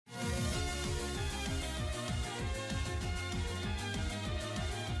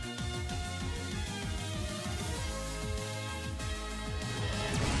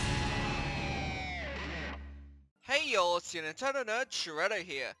y'all, it's your Nintendo nerd Shiruetto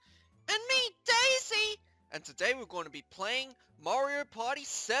here. And me, Daisy! And today we're going to be playing Mario Party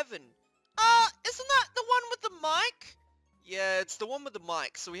 7. Isn't that the one with the mic? Yeah, it's the one with the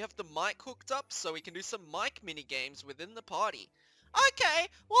mic. So we have the mic hooked up so we can do some mic mini games within the party. Okay,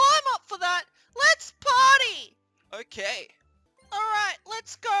 well I'm up for that. Let's party! Okay. Alright,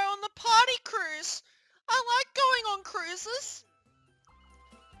 let's go on the party cruise. I like going on cruises.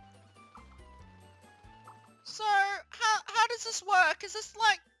 So, how does this work? Is this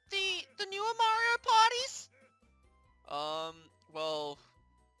like the newer Mario parties? Well,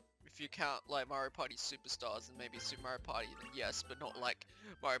 if you count like Mario Party Superstars and maybe Super Mario Party, then yes, but not like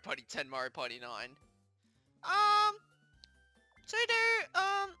Mario Party 10, Mario Party 9.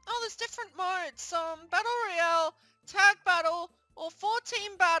 There's different modes. Battle Royale, Tag Battle, or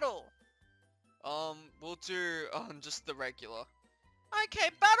 4-team Battle. We'll do, just the regular. Okay,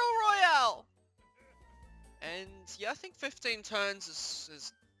 Battle Royale! And yeah, I think 15 turns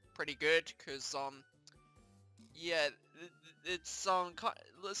is pretty good, because, yeah, it's,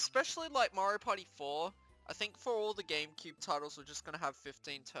 especially like Mario Party 4, I think for all the GameCube titles we're just gonna have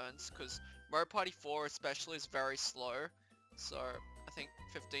 15 turns, because Mario Party 4 especially is very slow, so I think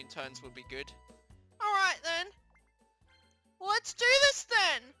 15 turns would be good. Alright then, let's do this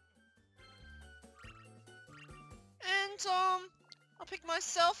then! And, I'll pick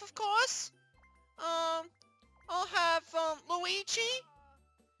myself, of course. I'll have, Luigi.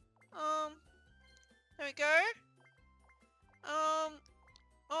 There we go.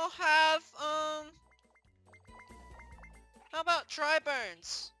 I'll have, how about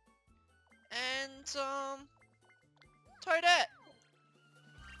Drybones? And, Toadette.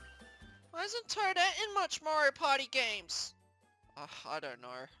 Why isn't Toadette in much Mario Party games? I don't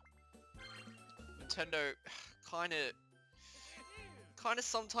know. Nintendo kinda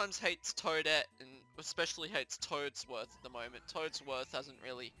sometimes hates Toadette, and especially hates Toadsworth at the moment. Toadsworth hasn't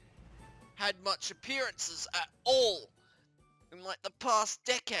really had much appearances at all in like the past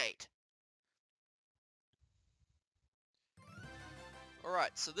decade.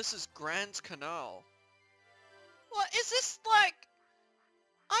 Alright, so this is Grand Canal. What, is this like...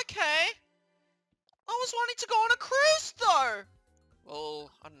 Okay. I was wanting to go on a cruise though!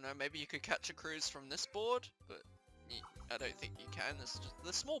 Well, I don't know, maybe you could catch a cruise from this board, but I don't think you can.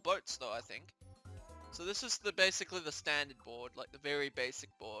 They're small boats though, I think. So this is basically the standard board, like the very basic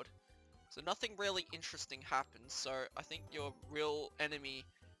board. So nothing really interesting happens, so I think your real enemy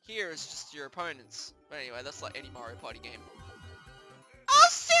here is just your opponents. But anyway, that's like any Mario Party game. Oh,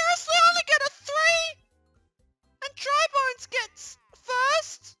 seriously? I only get a 3? And Drybones gets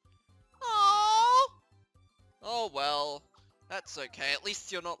first? Oh. Oh well, that's okay. At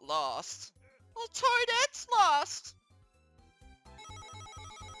least you're not last. Well, Toadette's last.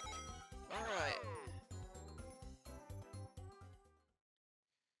 Alright.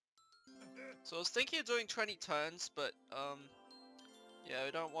 So I was thinking of doing 20 turns, but, yeah,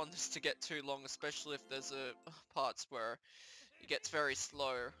 I don't want this to get too long, especially if there's parts where it gets very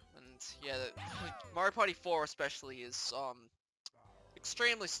slow, and, yeah, Mario Party 4 especially is,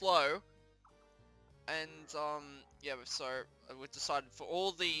 extremely slow, and, yeah, so we decided for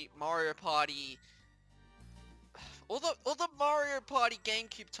all the Mario Party, all the Mario Party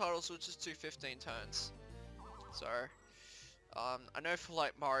GameCube titles, we'll just do 15 turns, so... I know for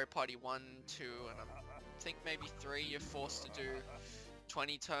like Mario Party 1, 2, and I think maybe 3, you're forced to do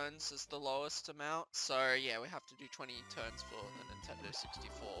 20 turns as the lowest amount. So yeah, we have to do 20 turns for the Nintendo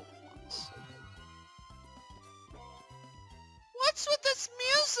 64 ones. What's with this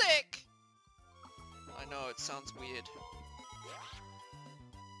music? I know, it sounds weird.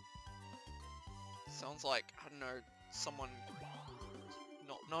 Sounds like, I don't know, someone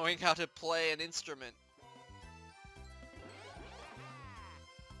not knowing how to play an instrument.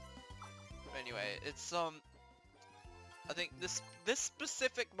 Anyway, it's I think this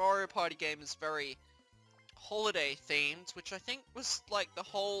specific Mario Party game is very holiday themed, which I think was like the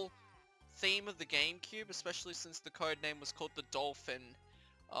whole theme of the GameCube, especially since the codename was called the Dolphin.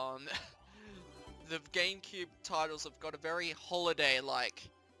 The GameCube titles have got a very holiday-like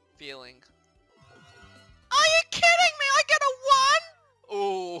feeling. Are you kidding me? I get a 1?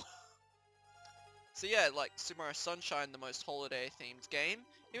 Ooh. So yeah, like Super Mario Sunshine, the most holiday-themed game.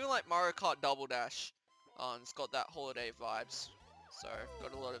 Even like Mario Kart Double Dash, it's got that holiday vibes. So,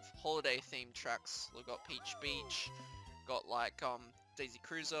 got a lot of holiday-themed tracks. We've got Peach Beach, got like, Daisy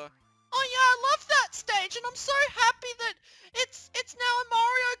Cruiser. Oh yeah, I love that stage, and I'm so happy that it's now a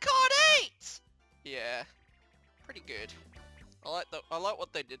Mario Kart 8! Yeah, pretty good. I like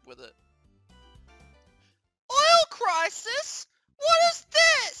what they did with it. Oil crisis? What is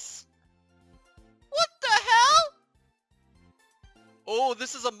this? What the hell? Oh,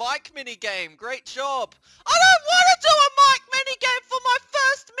 this is a mic mini game. Great job. I don't want to do a mic mini game for my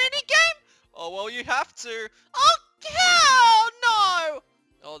first mini game. Oh, well, you have to. Oh, hell no.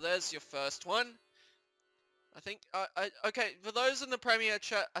 Oh, there's your first one. I think, okay, for those in the Premiere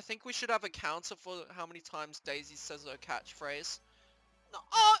chat, I think we should have a counter for how many times Daisy says her catchphrase. No,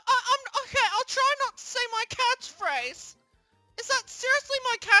 okay, I'll try not to say my catchphrase. Is that seriously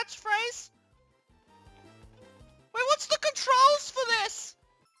my catchphrase? Wait, what's the controls for this?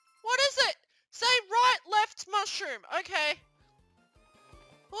 What is it? Say right, left, mushroom. Okay.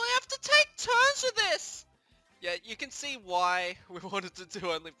 Well, I have to take turns with this. Yeah, you can see why we wanted to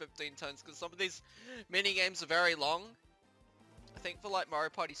do only 15 turns, because some of these mini games are very long. I think for like Mario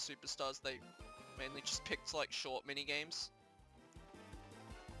Party Superstars, they mainly just picked like short mini games.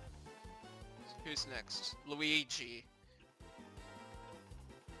 So who's next? Luigi.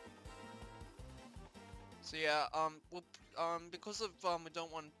 So yeah, because of we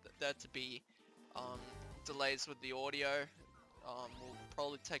don't want there to be delays with the audio, we'll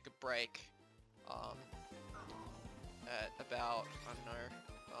probably take a break at about, I don't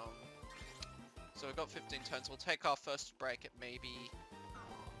know, so we've got 15 turns. We'll take our first break at maybe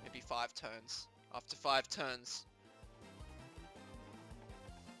 5 turns. After 5 turns.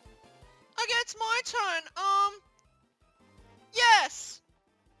 Okay, it's my turn. Yes.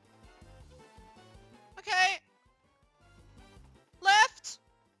 Okay. Left.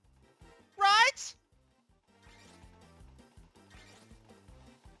 Right.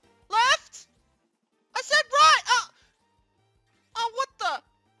 Left. I said right. Oh, what the?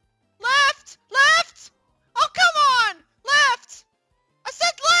 Left. Left. Oh, come on. Left. I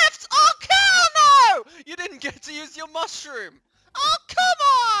said left. Oh, hell no. You didn't get to use your mushroom. Oh, come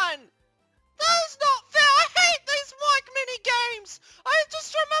on. That is not fair. I hate these mic mini games. I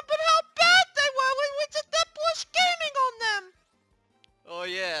just remembered how bad they were when we did that Plush gaming on them. Oh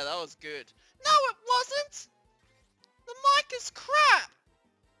yeah, that was good. No, it wasn't. The mic is crap.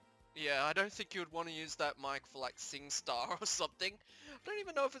 Yeah, I don't think you would want to use that mic for like SingStar or something. I don't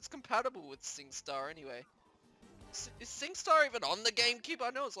even know if it's compatible with SingStar anyway. Is SingStar even on the GameCube? I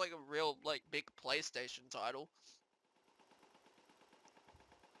know it's like a real, like, big PlayStation title.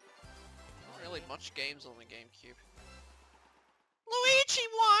 Not really much games on the GameCube. Luigi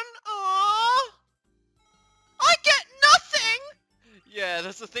won! Aww! I get nothing! Yeah,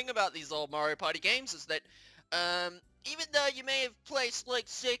 that's the thing about these old Mario Party games is that, even though you may have placed like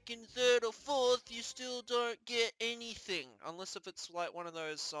 2nd, 3rd, or 4th, you still don't get anything. Unless if it's like one of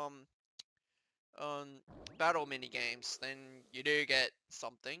those, battle mini games, then you do get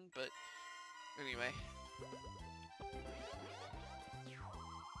something, but anyway.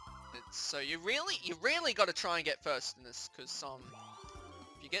 So you really got to try and get first in this, because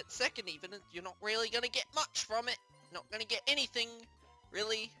if you get second even, you're not really gonna get much from it. Not gonna get anything,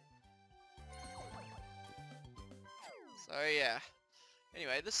 really. So yeah.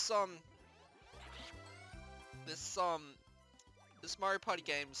 Anyway, this Mario Party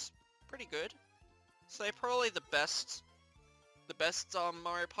game's pretty good. So they're probably the best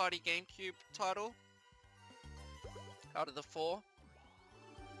Mario Party GameCube title out of the 4.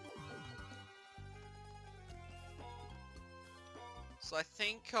 So I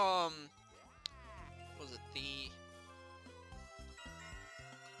think, was it the...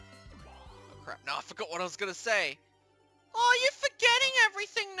 Oh crap, no, I forgot what I was gonna say! Oh, you're forgetting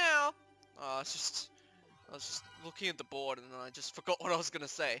everything now! Oh, I was just looking at the board and then I just forgot what I was gonna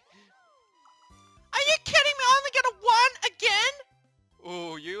say. Are you kidding me? I only get a 1 again?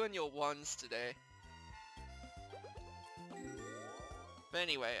 Oh, you and your 1s today. But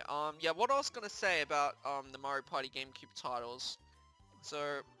anyway, yeah, what I was gonna say about, the Mario Party GameCube titles.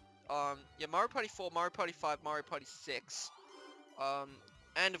 So, yeah, Mario Party 4, Mario Party 5, Mario Party 6,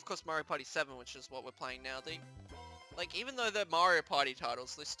 and of course Mario Party 7, which is what we're playing now. Like, even though they're Mario Party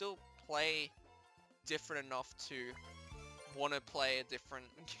titles, they still play different enough to want to play a different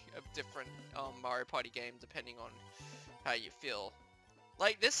Mario Party game depending on how you feel.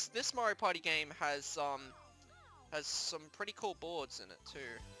 Like, this Mario Party game has some pretty cool boards in it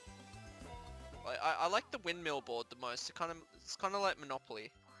too. Like, I like the windmill board the most. It's kind of like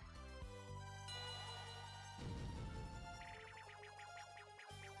Monopoly.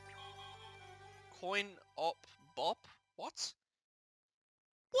 Coin op bop? What?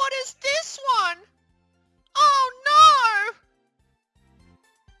 What is this one? Oh no!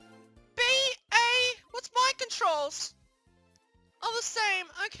 B-A... What's my controls? Oh, the same.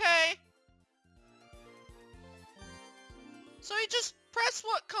 Okay. So you just press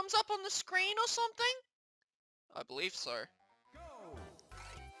what comes up on the screen or something? I believe so. Go.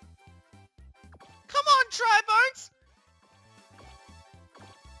 Come on, Drybones!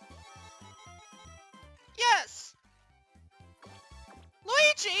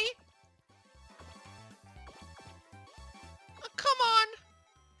 Luigi! Oh, come on!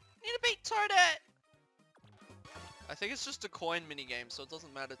 Need to beat Toadette! I think it's just a coin minigame, so it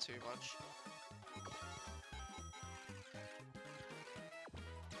doesn't matter too much.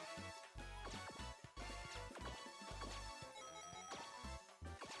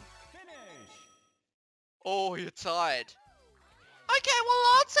 Finish. Oh, you're tired. Okay, well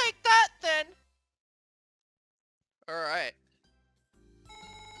I'll take that then. Alright.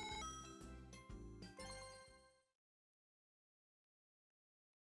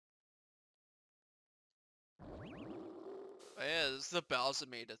 Oh yeah, this is the Bowser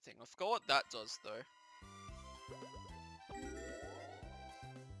meter thing. I forgot what that does though.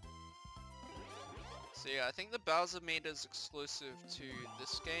 So yeah, I think the Bowser meter is exclusive to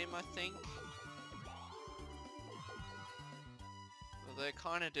this game, I think. Well, they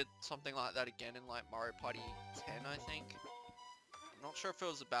kind of did something like that again in like Mario Party 10, I think. I'm not sure if it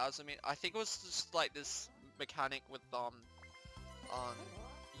was a Bowser meter. I think it was just like this mechanic with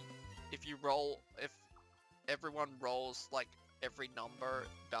if you roll, if everyone rolls like every number,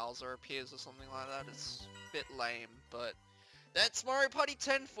 Bowser appears or something like that. It's a bit lame, but that's Mario Party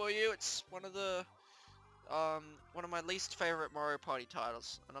 10 for you. It's one of my least favorite Mario Party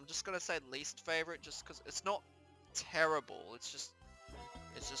titles, and I'm just gonna say least favorite just because it's not terrible. It's just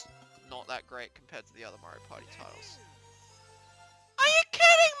not that great compared to the other Mario Party titles. Are you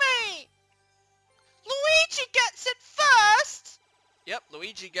kidding me? Luigi gets it first. Yep,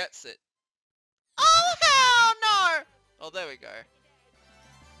 Luigi gets it. Oh hell no! Oh, there we go.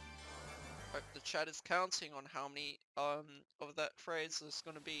 Hope the chat is counting on how many of that phrase there's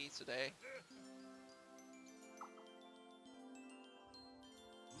gonna be today.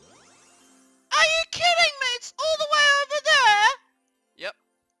 Are you kidding me? It's all the way over there! Yep.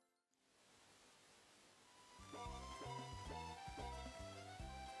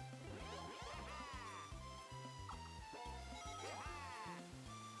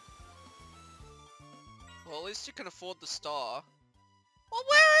 Well, at least you can afford the star. Well,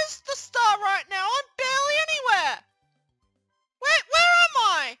 where is the star right now? I'm barely anywhere! Where am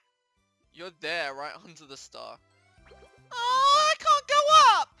I? You're there, right under the star. Oh, I can't go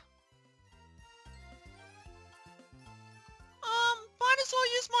up! Might as well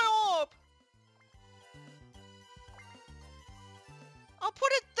use my orb. I'll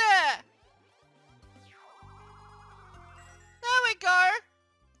put it there. There we go.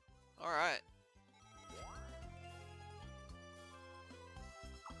 Alright.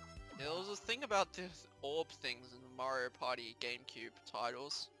 Yeah, there was a thing about the orb things in the Mario Party GameCube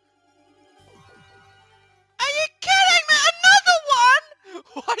titles. Are you kidding me? Another one?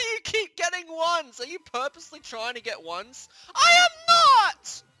 Why do you keep getting ones? Are you purposely trying to get ones? I am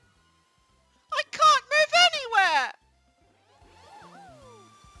not! I can't move anywhere!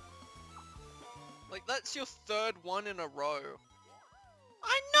 Like, that's your third one in a row.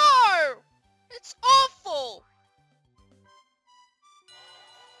 I know! It's awful!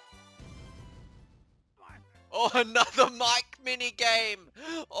 Oh, another mic minigame!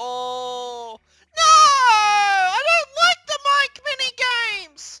 Oh! No! I don't like the mic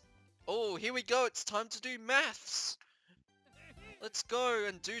minigames! Oh, here we go. It's time to do maths. Let's go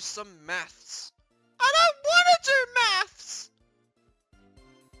and do some maths. I don't want to do maths!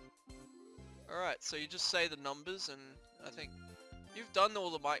 Alright, so you just say the numbers and I think you've done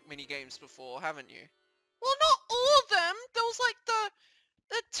all the mic minigames before, haven't you? Well, not all of them. There was like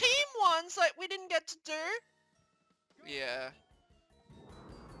the team ones like we didn't get to do. Yeah.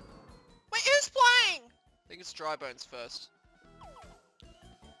 Wait, who's playing? I think it's Dry Bones first.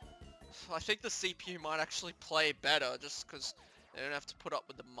 I think the CPU might actually play better just because they don't have to put up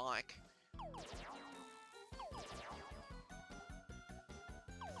with the mic.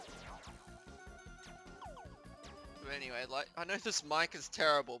 But anyway, like, I know this mic is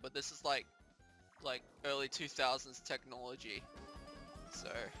terrible, but this is like early 2000s technology.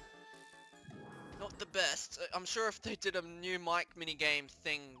 So, not the best. I'm sure if they did a new mic minigame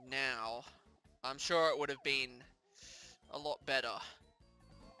thing now, I'm sure it would have been a lot better.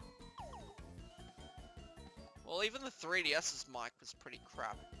 Well, even the 3DS's mic was pretty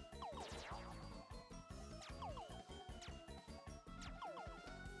crap.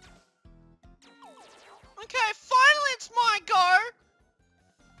 Okay, finally it's my go!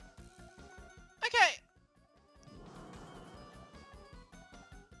 Okay.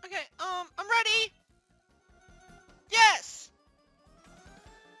 Okay, I'm ready! Yes!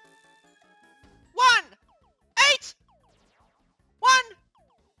 1, 8, 1,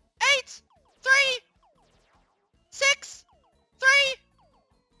 8, 3, 6, 3,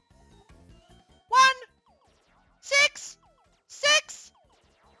 1, 6, 6,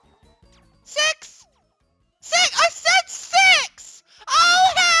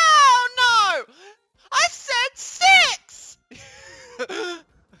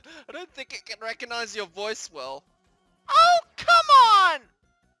 don't think it can recognize your voice well. Oh, come on!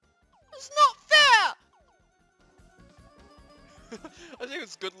 It's not fair! I think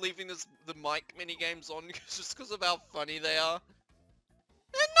it's good leaving the mic minigames on just because of how funny they are.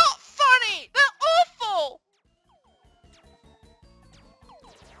 They're not funny! They're awful!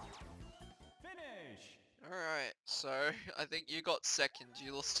 Finish! Alright, so I think you got second.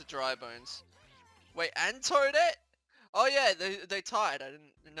 You lost to Dry Bones. Wait, and Toadette? Oh yeah, they tied. I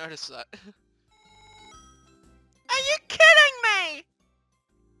didn't notice that. Are you kidding me?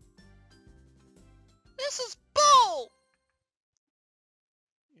 This is bull!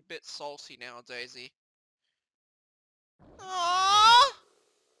 You're a bit salty now, Daisy. Aww!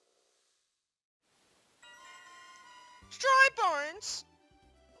 Dry Bones?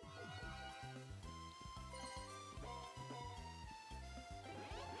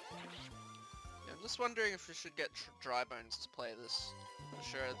 Yeah, I'm just wondering if we should get Dry Bones to play this for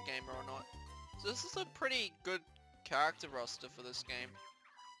sure the gamer or not. So this is a pretty good character roster for this game.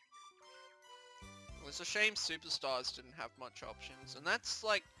 Well, it's a shame Superstars didn't have much options, and that's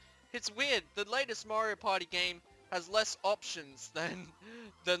like, it's weird. The latest Mario Party game has less options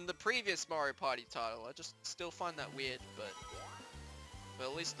than the previous Mario Party title. I just still find that weird, but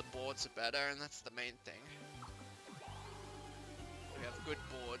at least the boards are better, and that's the main thing. We have good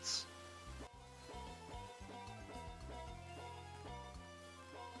boards.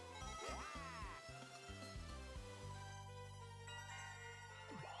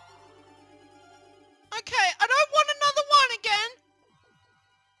 Okay, I don't want another one again!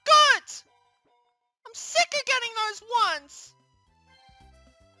 Good! I'm sick of getting those ones!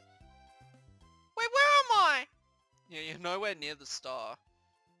 Wait, where am I? Yeah, you're nowhere near the star.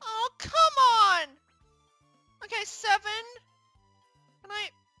 Oh, come on! Okay, 7. Can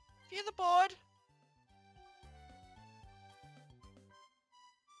I view the board?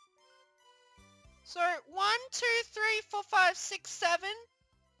 So, 1, 2, 3, 4, 5, 6, 7.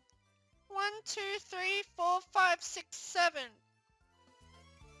 1, 2, 3, 4, 5, 6, 7.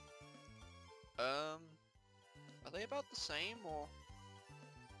 Are they about the same, or?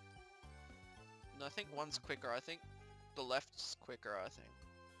 No, I think one's quicker. I think the left's quicker, I think.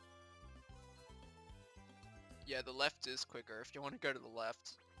 Yeah, the left is quicker, if you want to go to the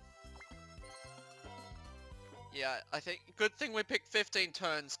left. Yeah, I think, good thing we picked 15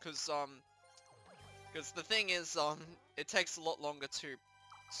 turns, cause the thing is, it takes a lot longer to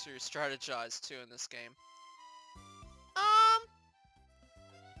strategize too in this game.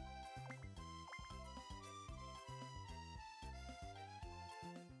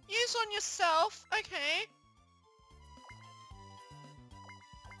 Use on yourself, okay.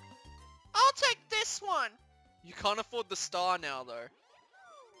 I'll take this one. You can't afford the star now, though.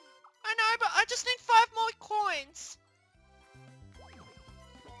 I know, but I just need 5 more coins.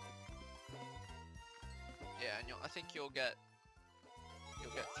 Yeah, and I think you'll get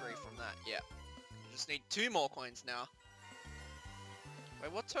 3 from that. Yeah. You just need 2 more coins now.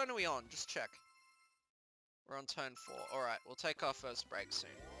 Wait, what turn are we on? Just check. We're on turn 4. Alright, we'll take our first break soon.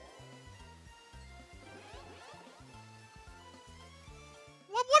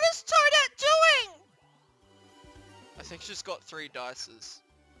 What is Toadette doing? I think she's got 3 dices.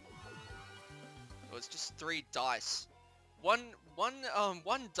 It was just 3 dice. One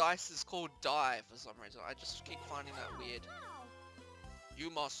dice is called die for some reason. I just keep finding that weird. You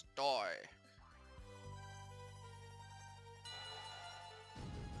must die.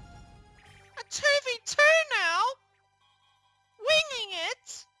 A 2v2 now? Winging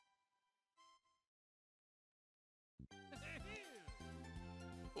it?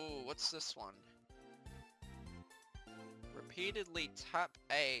 Ooh, what's this one? Repeatedly tap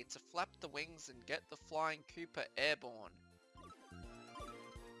A to flap the wings and get the flying Koopa airborne.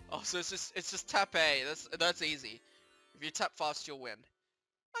 Oh, so it's just tap A. That's easy. If you tap fast, you'll win.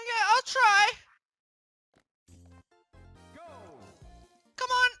 Okay, I'll try. Go! Come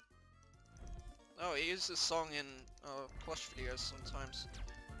on. Oh, he uses this song in Plush videos sometimes.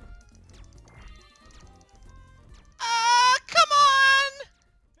 Come on.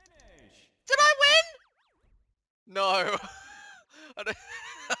 Finish! Did I win? No. I don't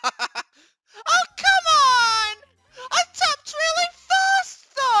Oh, come on. I tapped really fast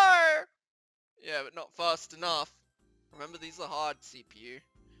though. Yeah, but not fast enough. Remember, these are hard CPU.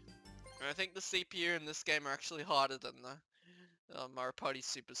 And I think the CPU in this game are actually harder than the Mario Party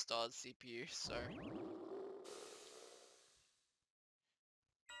Superstars CPU, so...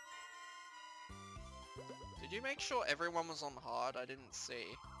 Did you make sure everyone was on hard? I didn't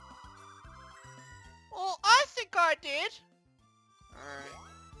see. Well, I think I did. Alright.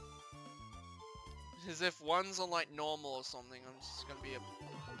 As if one's on like normal or something, I'm just gonna be a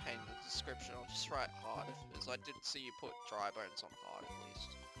pain in the description. I'll just write hard, as I didn't see you put dry bones on hard at least.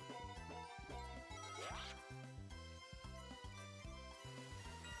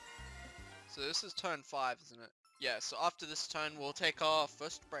 So this is turn 5, isn't it? Yeah, so after this turn we'll take our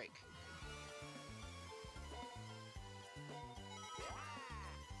first break.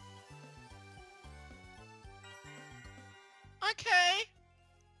 Okay.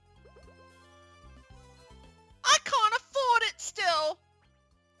 I can't afford it still.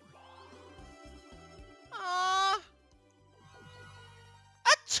 A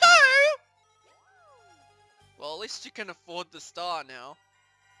 2? Well, at least you can afford the star now.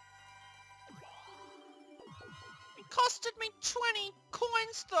 It costed me 20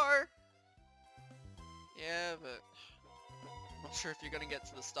 coins though. Yeah, but I'm not sure if you're gonna get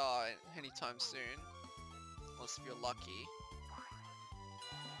to the star anytime soon. Unless if you're lucky.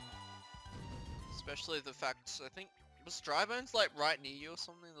 Especially the fact, I think, was Drybones like right near you or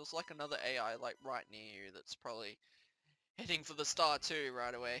something? There was like another AI like right near you that's probably heading for the star too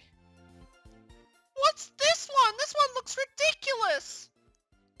right away. What's this one? This one looks ridiculous.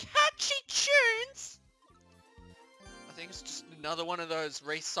 Catchy tunes. I think it's just another one of those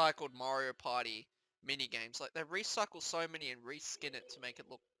recycled Mario Party mini games. Like they recycle so many and reskin it to make it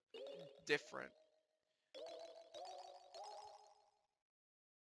look different.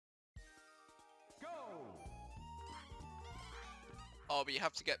 Oh, but you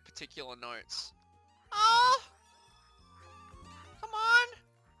have to get particular notes. Oh! Come on!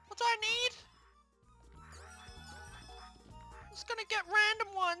 What do I need? I'm just gonna get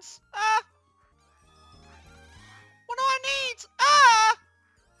random ones. What do I need?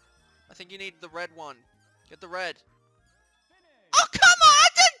 I think you need the red one. Get the red. Oh, come on! I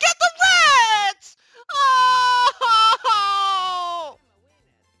didn't get the reds! Oh!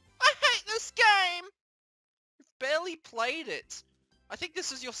 I hate this game! You've barely played it. I think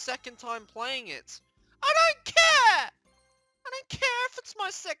this is your second time playing it. I don't care! I don't care if it's my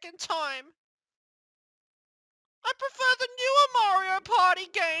second time. I prefer the newer Mario Party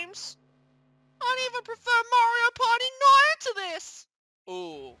games. I even prefer Mario Party 9 to this.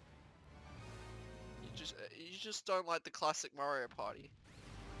 Ooh. You just don't like the classic Mario Party.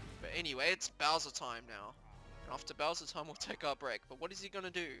 But anyway, it's Bowser time now. And after Bowser time, we'll take our break. But what is he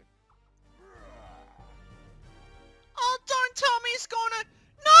gonna do? Oh, don't tell me he's gonna...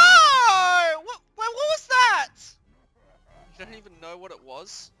 No! What was that? You don't even know what it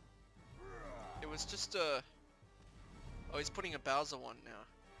was? It was just a... Oh, he's putting a Bowser one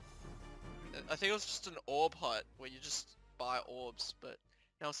now. I think it was just an orb hut where you just buy orbs, but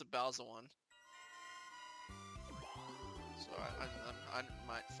now it's a Bowser one. So I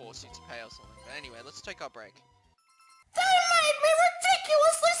might force you to pay or something. But anyway, let's take our break. They made me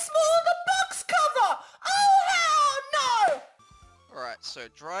ridiculously small in the box cover! Oh hell no! Alright, so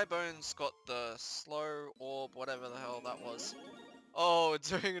Drybones got the slow orb, whatever the hell that was. Oh,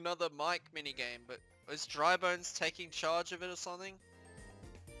 we're doing another mic minigame, but is Drybones taking charge of it or something?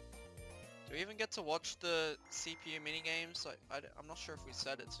 Do we even get to watch the CPU minigames? I'm not sure if we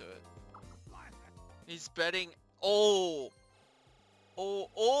set it to it. He's betting... Oh! Oh,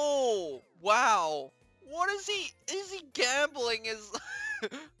 oh! Wow! What is he... Is he gambling?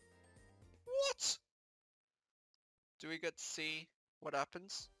 What? Do we get to see what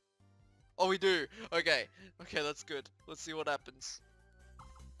happens? Oh, we do! Okay. Okay, that's good. Let's see what happens.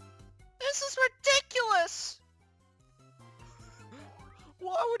 This is ridiculous!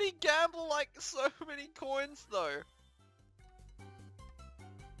 Why would he gamble like so many coins though?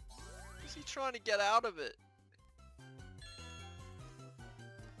 Is he trying to get out of it?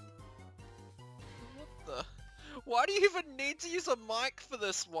 What the? Why do you even need to use a mic for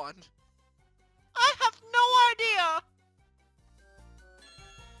this one? I have no idea!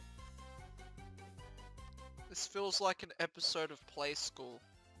 This feels like an episode of Play School.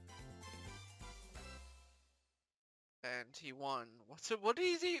 And he won. What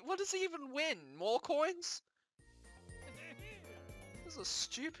does he even win? More coins? This is a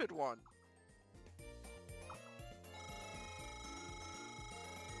stupid one.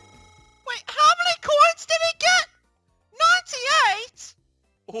 Wait, how many coins did he get? 98?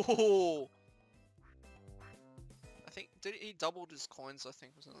 Oh! I think he doubled his coins, I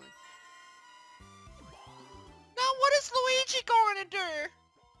think, or something. Now what is Luigi going to do?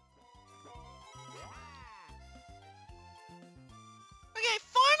 Okay,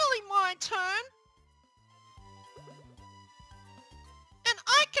 finally my turn. And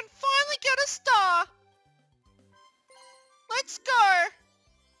I can finally get a star. Let's go.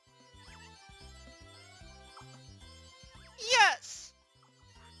 Yes.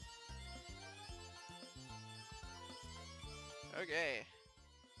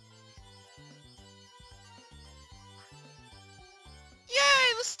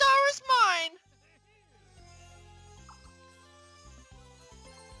 the star is mine!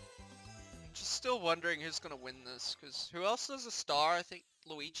 I'm just still wondering who's gonna win this, because who else has a star? I think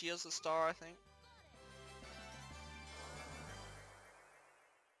Luigi has a star, I think.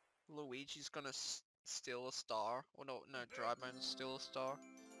 Luigi's gonna steal a star. Or no, Drybone's steal a star.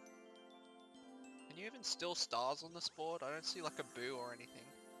 Can you even steal stars on this board? I don't see like a boo or anything.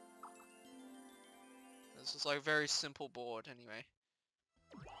 This is like a very simple board anyway.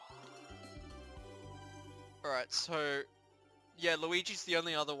 Alright, so... yeah, Luigi's the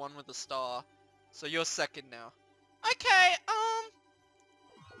only other one with a star. So you're second now. Okay, a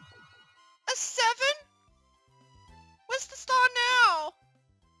 7? Where's the star now?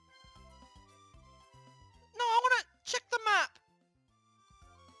 No, I wanna check the map.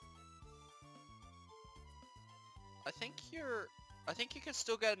 I think you can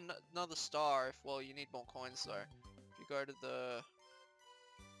still get another star if, well, you need more coins though. If you go to the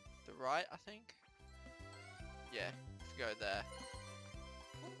right, I think. Yeah, if you go there.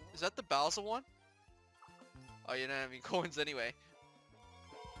 Is that the Bowser one? Oh, you don't have any coins anyway.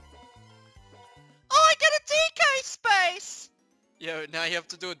 Oh, I get a DK space! Yeah, now you have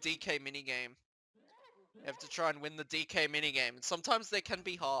to do a DK minigame. You have to try and win the DK minigame, and sometimes they can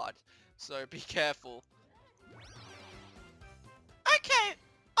be hard, so be careful. Okay,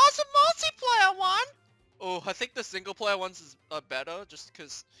 oh, it's a multiplayer one! Oh, I think the single player ones are better, just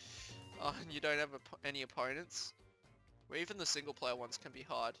because you don't have any opponents. Or even the single player ones can be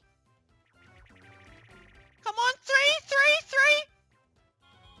hard. Come on, 3, 3,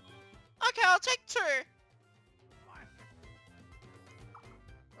 3! Okay, I'll take 2.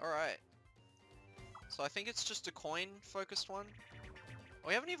 Alright. So I think it's just a coin focused one. Oh,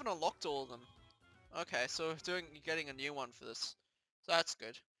 we haven't even unlocked all of them. Okay, so we're getting a new one for this. So that's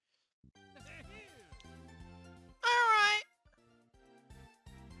good. Alright.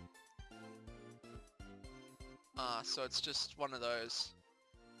 So it's just one of those.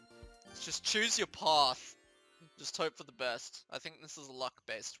 It's just choose your path. Just hope for the best. I think this is a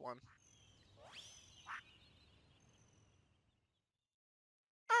luck-based one.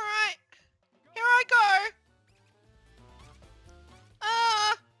 Alright. Here I go.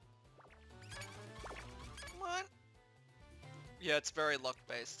 One. Yeah, it's very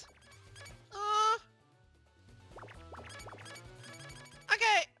luck-based.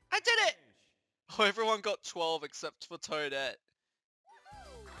 Okay, I did it. Oh, everyone got 12 except for Toadette.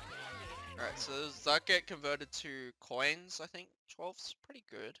 Alright, so does that get converted to coins, I think? 12's pretty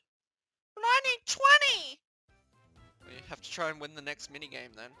good. But I need 20. You have to try and win the next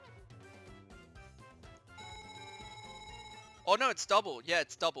minigame then. Oh no, it's double. Yeah,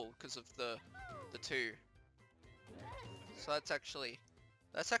 it's double because of the 2. So that's actually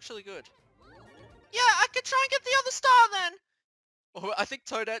good. Yeah, I could try and get the other star then. Oh, I think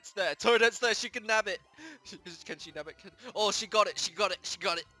Toadette's there. Toadette's there. She can nab it. Can she nab it? Oh, she got it. She got it. She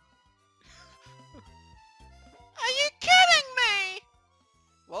got it. Are you kidding me?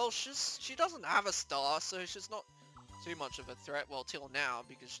 Well, she doesn't have a star, so she's not too much of a threat. Well, till now,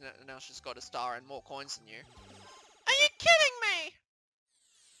 because now she's got a star and more coins than you. Are you kidding me?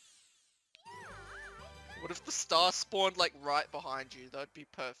 What if the star spawned like right behind you? That'd be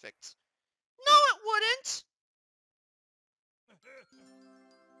perfect. No, it wouldn't.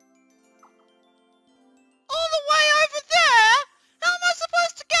 All the way over there? How am I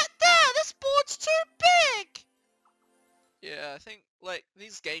supposed to get there? This board's too big. Yeah, I think like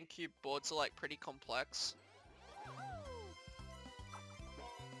these GameCube boards are like pretty complex.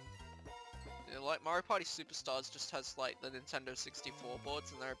 Yeah, like Mario Party Superstars just has like the Nintendo 64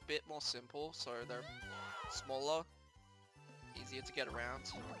 boards and they're a bit more simple, so they're smaller, easier to get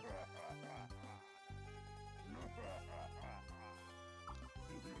around.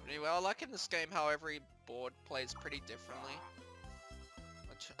 Anyway, I like in this game how every board plays pretty differently.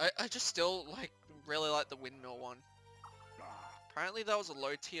 I just still like really like the windmill one. Apparently that was a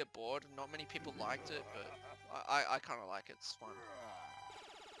low tier board, not many people liked it, but I kind of like it, it's fun.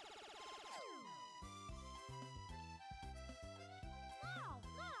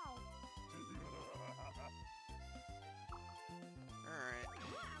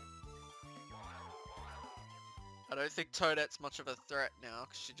 I don't think Toadette's much of a threat now,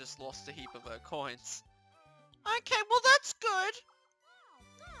 because she just lost a heap of her coins. Okay, well that's good.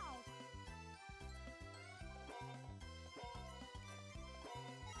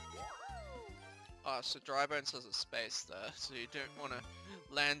 So Drybones has a space there, so you don't want to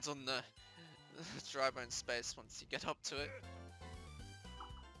land on the Drybone space once you get up to it.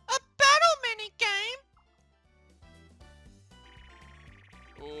 A battle mini game.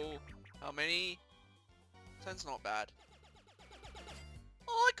 Oh, how many? 10's not bad.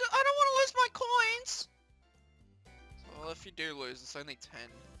 Oh, I don't want to lose my coins. Well, if you do lose, it's only 10.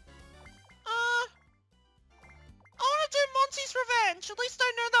 I want to do Monty's Revenge. At least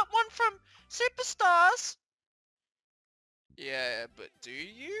I know that one from Superstars. Yeah, but do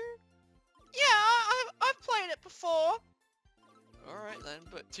you? Yeah, I've played it before. Alright then,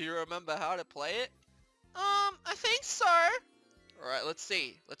 but do you remember how to play it? I think so. Alright, let's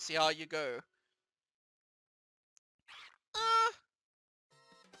see. Let's see how you go.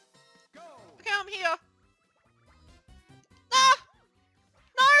 Okay, I'm here. Ah!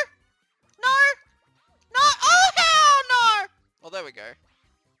 No! No! No! Oh, hell no! Oh, there we go.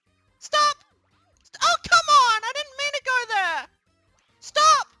 Stop! Oh, come on! I didn't mean to go there!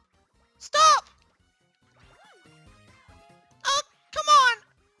 Stop! Stop! Oh, come on!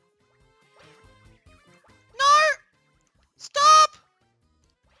 No! Stop!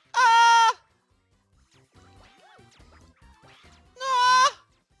 No!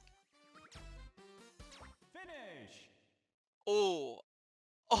 Finish! Oh.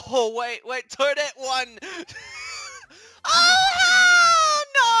 Oh, wait, Toadette won! Oh, hell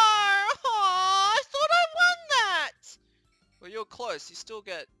no! Oh, I thought I won that! Well, you're close. You still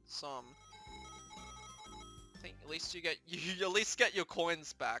get some. I think at least you at least get your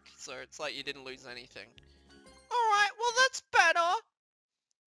coins back, so it's like you didn't lose anything. Alright, well that's better.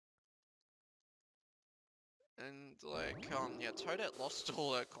 And like, yeah, Toadette lost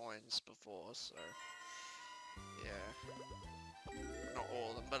all her coins before, so yeah, not all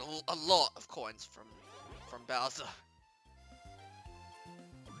of them, but a lot of coins from Bowser.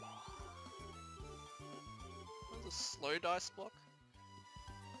 There's a slow dice block.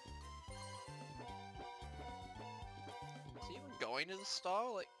 Is he even going to the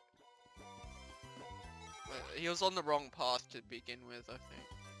star? Like, he was on the wrong path to begin with, I think.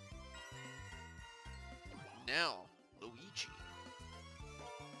 Now, Luigi.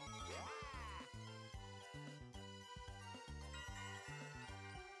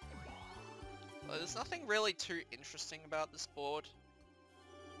 Well, there's nothing really too interesting about this board,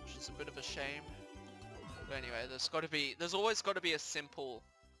 which is a bit of a shame. But anyway, there's always got to be a simple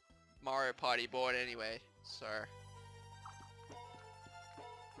Mario Party board anyway, so.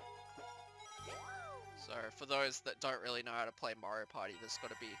 So for those that don't really know how to play Mario Party, there's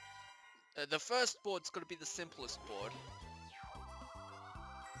got to be the first board's got to be the simplest board.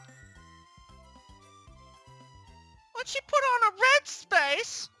 What'd she put on a red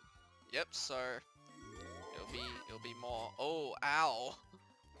space? Yep, so it'll be more. Oh, ow.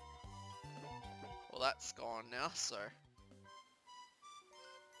 Well, that's gone now, so.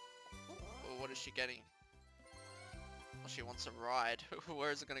 Oh, what is she getting? Well, she wants a ride.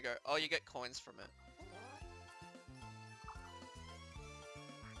 Where is it gonna go? Oh, you get coins from it.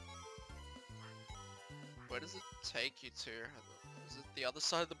 Where does it take you to? Is it the other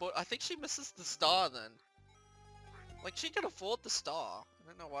side of the board? I think she misses the star then. Like, she can afford the star. I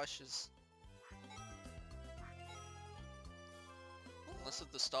don't know why she's... Unless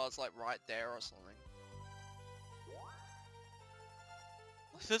if the star's like right there or something.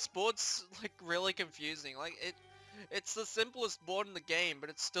 This board's like really confusing. Like, it's the simplest board in the game, but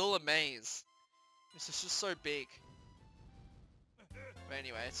it's still a maze. It's just so big. But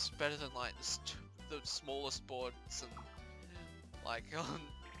anyway, it's better than like the smallest boards and like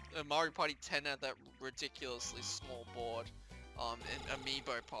Mario Party 10 had that ridiculously small board. In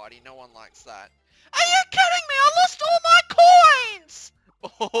Amiibo Party, no one likes that. Are you kidding me? I lost all my coins!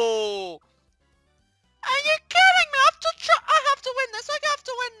 Oh! Are you kidding me? I have to win this. I have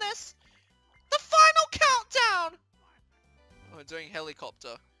to win this. The final countdown. We're doing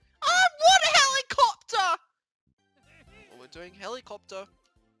helicopter. I want a helicopter. Well, we're doing helicopter.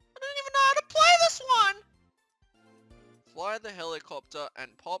 I don't even know how to play this one. Fly the helicopter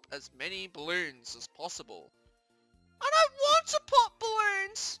and pop as many balloons as possible. I don't want to pop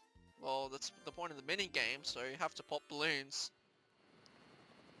balloons. Well, that's the point of the mini game, so you have to pop balloons.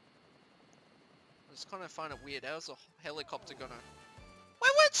 I just kind of find it weird. How's a helicopter gonna...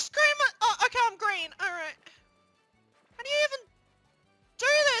 Wait, which screen am I... Oh, okay, I'm green. Alright. How do you even do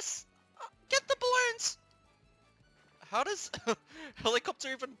this? Get the balloons. How does helicopter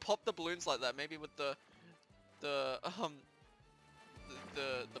even pop the balloons like that? Maybe with the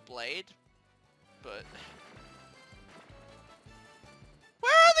blade, but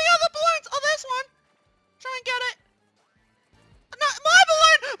where are the other balloons? Oh, there's one. Try and get it. No, my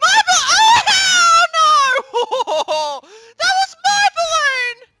balloon! My balloon! Oh, hell no! That was my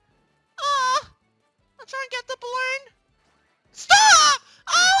balloon! I'll try and get the balloon. Stop!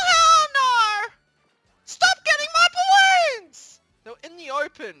 Oh, hell no! Stop getting my balloons! they're in the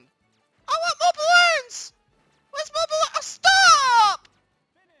open. I want more balloons! Where's my balloon? Oh, stop!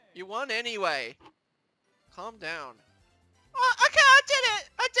 You won anyway. Calm down. Oh, okay, I did it!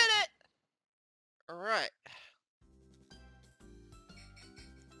 I did it! Alright.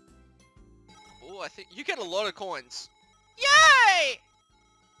 Oh, I think you get a lot of coins. Yay!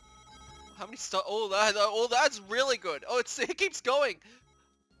 How many stars? Oh, that's really good. Oh, it keeps going.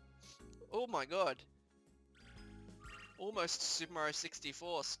 Oh my god. Almost Super Mario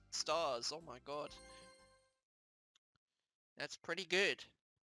 64 stars. Oh my god. That's pretty good.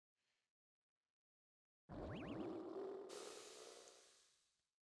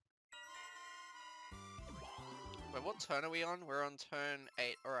 Wait, what turn are we on? We're on turn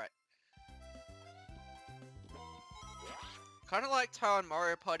 8. Alright. Kind of liked how in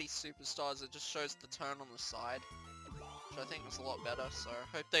Mario Party Superstars it just shows the turn on the side. Which I think was a lot better, so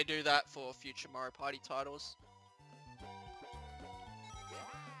I hope they do that for future Mario Party titles.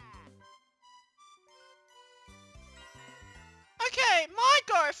 Okay, my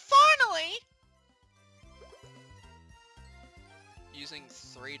go, finally! Using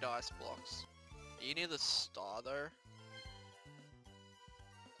 3 dice blocks. Are you near the star though?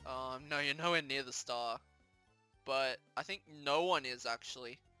 No, you're nowhere near the star. But I think no one is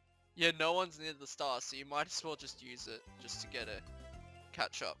actually. Yeah, no one's near the star, so you might as well just use it just to get a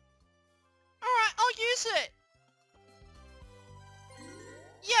catch up. Alright, I'll use it!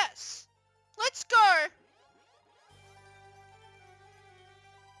 Yes! Let's go!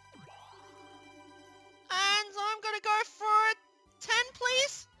 And I'm gonna go for a 10,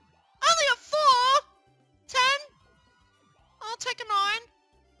 please? Only a 4! 10? I'll take a 9.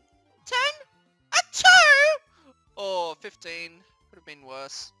 10? A 2! Oh, 15. Would have been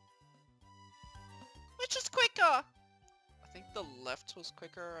worse. Which is quicker? I think the left was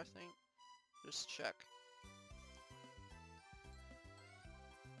quicker, I think. Just check.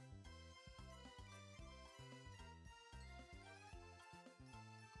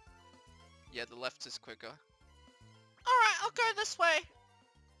 Yeah, the left is quicker. Alright, I'll go this way.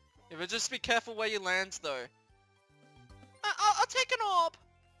 Yeah, but just be careful where you land though. I'll take an orb.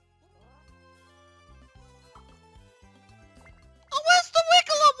 Oh, where's the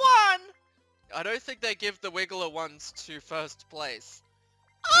Wiggler one? I don't think they give the Wiggler ones to first place.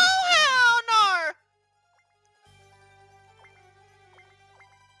 Oh, hell no!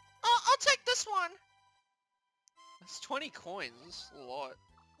 I'll take this one. That's 20 coins, that's a lot.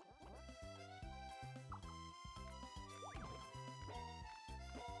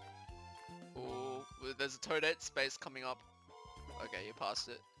 Oh, there's a Toadette space coming up. Okay, you passed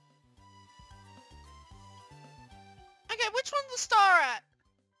it. Okay, which one's the star at?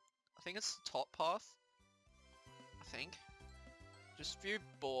 I think it's the top path. I think. Just view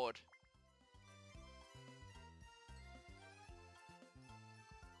board.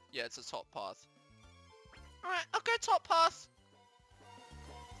 Yeah, it's a top path. Alright, I'll go top path.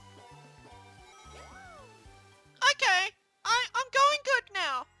 Okay, I'm going good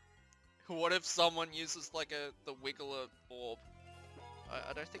now. What if someone uses like the Wiggler orb?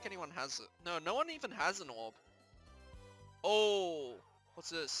 I don't think anyone has it. No, no one even has an orb. Oh, what's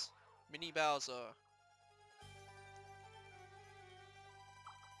this? Mini Bowser.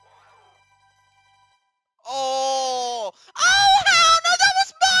 Oh! Oh, hell no, that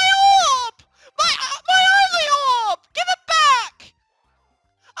was my orb! My only orb! Give it back!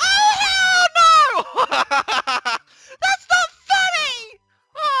 Oh, hell no! That's not funny!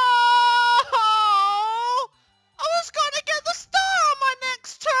 Oh! I was gonna get the star on my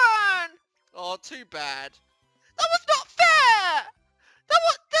next turn! Oh, too bad. That was not fair!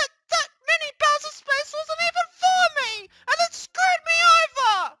 That mini Bowser space wasn't even for me! And it screwed me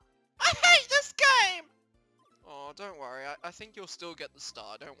over! I hate this game! Oh, don't worry. I think you'll still get the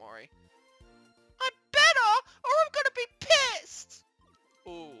star. Don't worry. I better, or I'm gonna be pissed!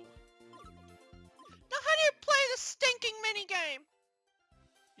 Ooh. Now how do you play this stinking minigame?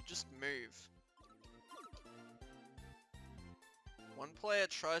 You just move. One player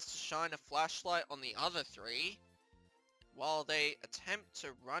tries to shine a flashlight on the other 3 while they attempt to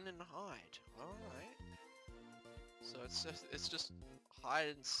run and hide. Alright. So it's just hide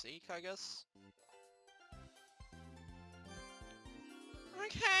and seek, I guess.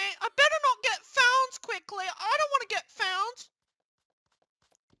 Okay, I better not get found quickly. I don't want to get found.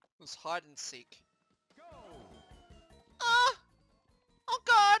 Let's hide and seek. Oh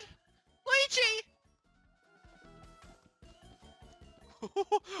god. Luigi.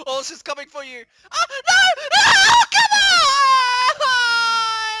 Oh, she's coming for you! Oh, no! No! Come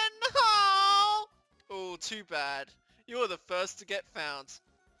on! Oh. Oh, too bad. You were the first to get found.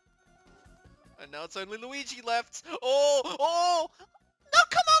 And now it's only Luigi left. Oh! Oh! No,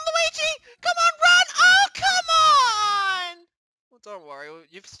 come on, Luigi! Come on, run! Oh, come on! Well, don't worry.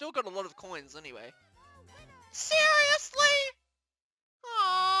 you've still got a lot of coins anyway. Seriously?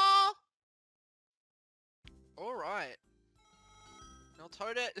 Aww. Alright. Now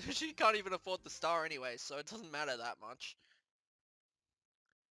Toadette, she can't even afford the star anyway, so it doesn't matter that much.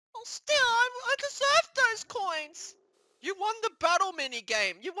 Well, still, I deserve those coins. You won the battle mini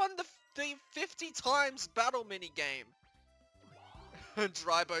game. You won the 50 times battle mini game.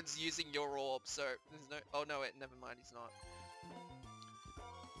 Drybone's using your orb, so there's no. Oh no, wait, never mind. He's not.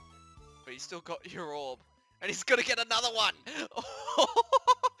 But he's still got your orb, and he's gonna get another one. Oh,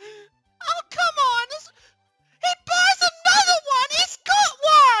 come on! He buys another one! He's got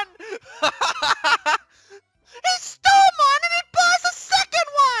one! He stole mine and he buys a second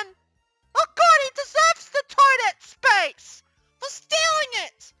one! Oh god, he deserves the Toadette space! For stealing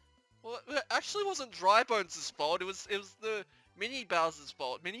it! Well, it actually wasn't Drybones' fault. It was the Mini Bowser's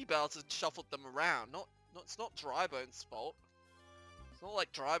fault. Mini Bowser shuffled them around. It's not Drybones' fault. It's not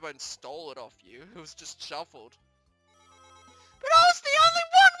like Drybone stole it off you. It was just shuffled. But I was the only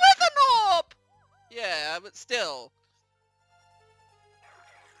one with an orb! Yeah, but still.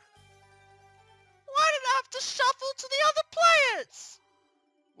 Why did I have to shuffle to the other players?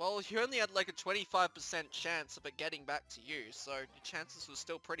 Well, you only had like a 25% chance of it getting back to you, so your chances were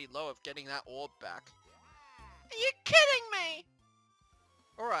still pretty low of getting that orb back. Are you kidding me?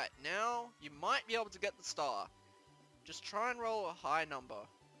 Alright, now you might be able to get the star. Just try and roll a high number.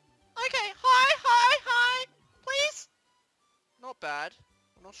 Okay, high, please? Not bad.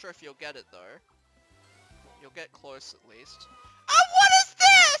 I'm not sure if you'll get it though. You'll get close at least. Oh, what is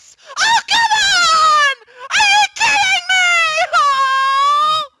this? Oh, come on! Are you kidding me?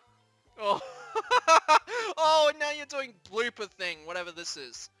 Oh! Oh, oh, and now you're doing blooper thing, whatever this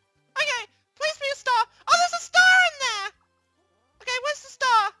is. Okay, please be a star. Oh, there's a star in there! Okay, where's the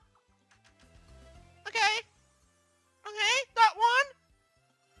star? Okay. Okay, that one.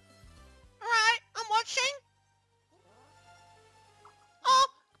 Alright, I'm watching. Oh,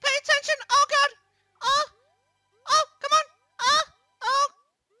 pay attention. Oh, God. Oh, come on. Oh, oh,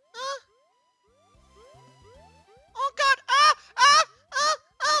 God.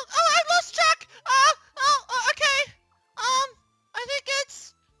 I lost track. Okay. I think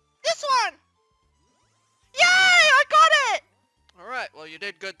it's this one. Yay, I got it. Alright, well you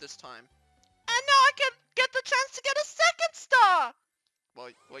did good this time. And now I can get the chance to get a second star.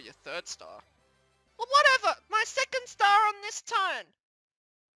 Well, your third star. Well, whatever. My second star on this turn.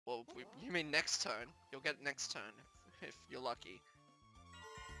 Well, you mean next turn. You'll get it next turn, if you're lucky.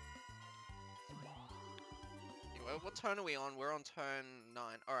 Anyway, what turn are we on? We're on turn 9.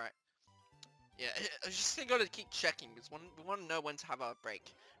 Alright. Yeah, I just gotta keep checking, because we want to know when to have our break.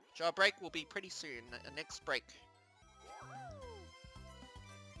 So our break will be pretty soon, the next break.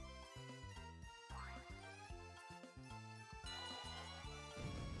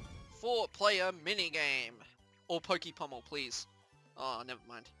 Four-player minigame. Or Pokey Pummel, please. Oh, never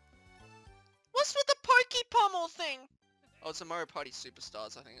mind. What's with the Pokey Pummel thing? Oh, it's a Mario Party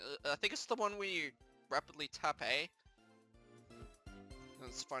Superstars, I think. I think it's the one where you rapidly tap A.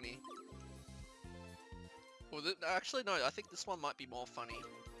 That's funny. Well, actually, no, I think this one might be more funny.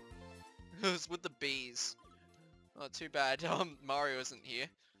 It's with the bees. Oh, too bad, Mario isn't here.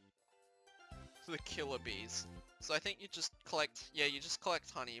 The killer bees. So I think you just collect, you just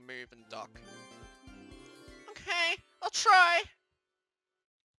collect honey, move, and duck. Okay, I'll try.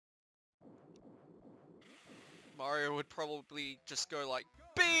 Mario would probably just go like,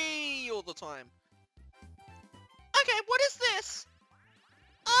 bee all the time. Okay, what is this?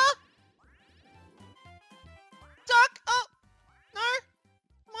 Duck, oh, no,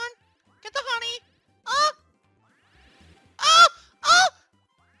 come on, get the honey.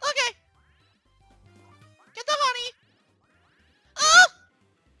 Okay. Get the honey.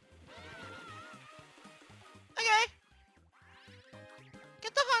 Okay.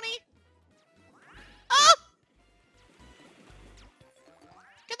 Get the honey.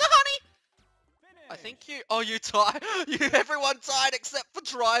 Get the honey. I think you, oh, you tied, everyone tied except for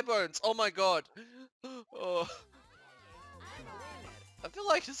Drybones. Oh my god. Oh. I feel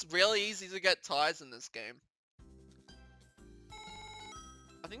like it's really easy to get ties in this game.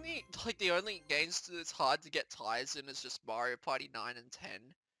 I think the only games that it's hard to get ties in is just Mario Party 9 and 10.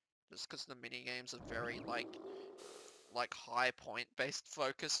 Just because the mini games are very like high point based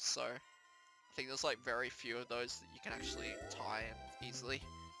focused, so I think there's like very few of those that you can actually tie in easily.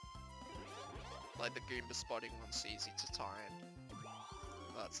 Like the Goomba spotting one's easy to tie in.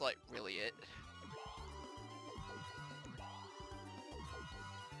 That's like really it.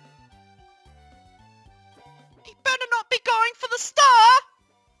 He better not be going for the star!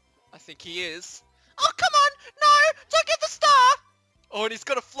 I think he is. Oh, come on! No! Don't get the star! Oh, and he's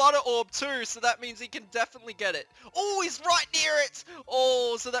got a flutter orb too, so that means he can definitely get it. Oh, he's right near it!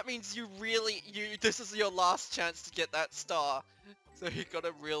 Oh, so that means this is your last chance to get that star. So you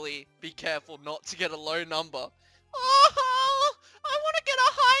gotta really be careful not to get a low number. Oh, I want to get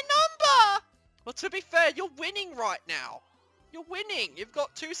a high number! Well, to be fair, you're winning right now. You're winning. You've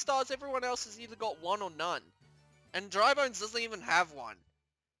got 2 stars, everyone else has either got 1 or none. And Drybones doesn't even have 1.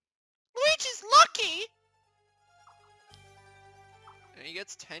 Luigi's lucky! And he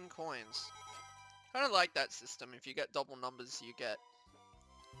gets 10 coins. Kind of like that system. If you get double numbers, you get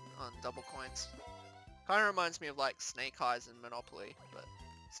double coins. Kind of reminds me of like Snake Eyes and Monopoly, but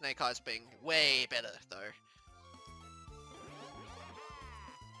Snake Eyes being way better though.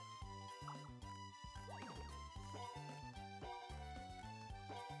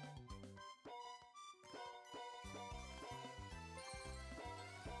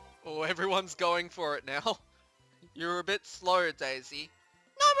 Oh, everyone's going for it now. You're a bit slow, Daisy.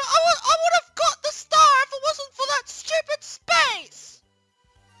 No, but I would have got the star if it wasn't for that stupid space!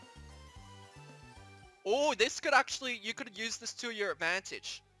 Oh, this could actually, you could use this to your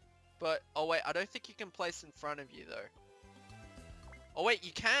advantage. But, oh wait, I don't think you can place in front of you though. Oh wait,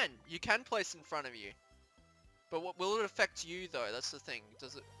 you can. You can place in front of you. But what will it affect you though? That's the thing.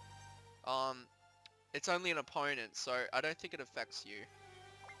 Does it, it's only an opponent, so I don't think it affects you.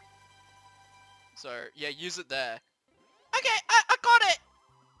 So, yeah, use it there. Okay, I got it!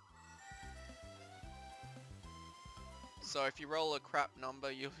 So if you roll a crap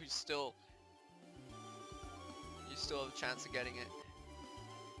number, you still have a chance of getting it.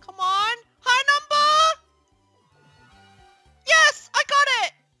 Come on! High number! Yes! I got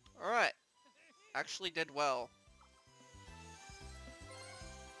it! Alright. Actually did well.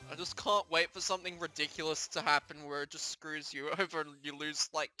 I just can't wait for something ridiculous to happen where it just screws you over and you lose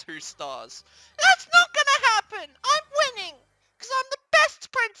like 2 stars. That's not gonna happen! I'm winning! Because I'm the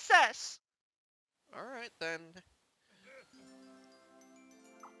best princess! Alright then.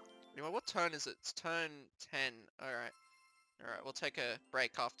 Anyway, what turn is it? It's turn 10. Alright. Alright, we'll take a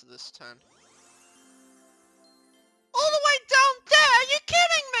break after this turn. All the way down there? Are you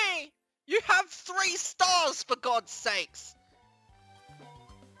kidding me? You have 3 stars, for God's sakes!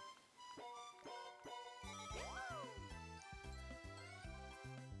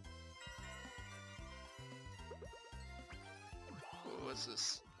 What's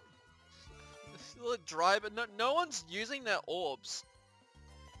this? This little dry, but no one's using their orbs.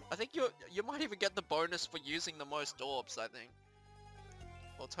 I think you might even get the bonus for using the most orbs, I think.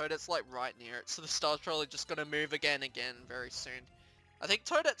 Well, Toadette's like right near it, so the star's probably just gonna move again very soon. I think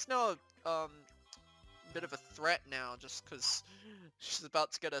Toadette's now a bit of a threat now, just because she's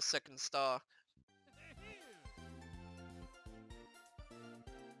about to get her 2nd star.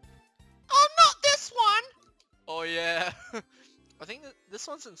 Oh, not this one! Oh yeah. I think that this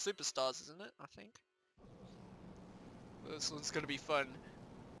one's in Superstars, isn't it? I think. This one's gonna be fun.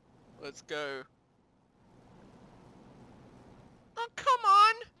 Let's go. Oh, come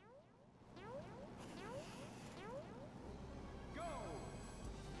on!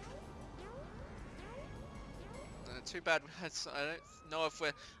 Too bad. I don't know if we're...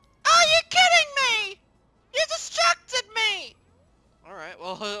 Are you kidding me? You distracted me! Alright,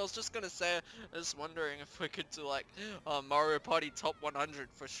 well, I was just gonna say, I was wondering if we could do like Mario Party Top 100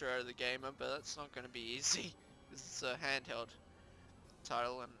 for sure, the gamer, but that's not gonna be easy. This is a handheld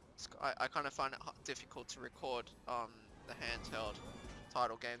title, and I kind of find it difficult to record the handheld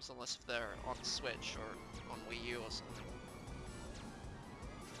title games unless if they're on Switch or on Wii U or something.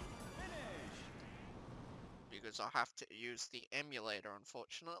 Because I have to use the emulator,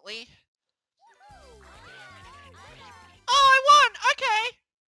 unfortunately. Oh, I won! Okay!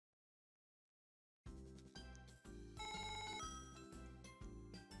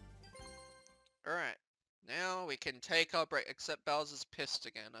 Alright. Now we can take our break, except Bowser's pissed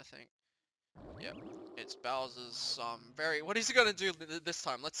again, I think. Yep. It's Bowser's, what is he gonna do this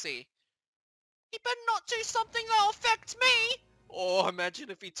time? Let's see. He better not do something that'll affect me! Oh, imagine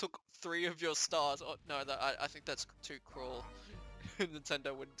if he took 3 of your stars. Oh, no, I think that's too cruel.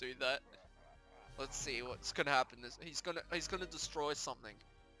 Nintendo wouldn't do that. Let's see what's gonna happen. He's gonna destroy something.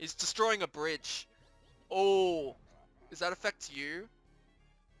 He's destroying a bridge. Oh, does that affect you?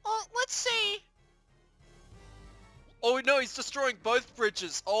 Oh, let's see. Oh no, he's destroying both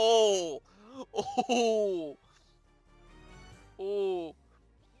bridges. Oh, oh, oh.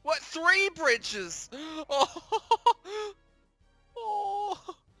 What? 3 bridges? Oh, oh.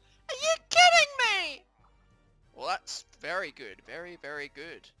 Are you kidding me? Well, that's very good. Very, very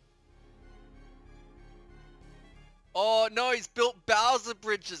good. Oh no, he's built Bowser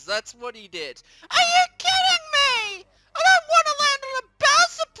bridges. That's what he did. Are you kidding me? I don't want to land on a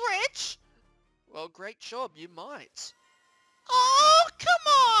rich. Well, great job, you might. Oh, come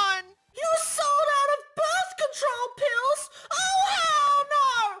on! You sold out of birth control pills? Oh, hell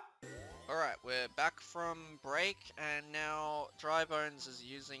no! Alright, we're back from break, and now Dry Bones is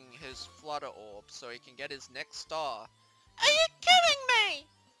using his Flutter Orb so he can get his next star. Are you kidding me?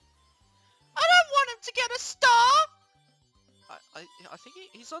 I don't want him to get a star! I think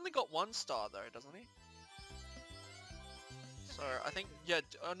he's only got one star though, doesn't he? So, I think, yeah,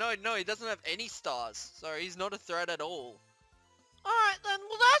 oh, no, he doesn't have any stars, so he's not a threat at all. Alright then,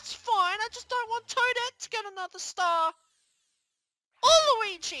 well that's fine, I just don't want Toadette to get another star. Or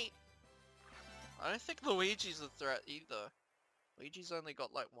Luigi! I don't think Luigi's a threat either. Luigi's only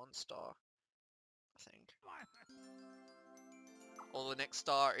got like one star, I think. Or the next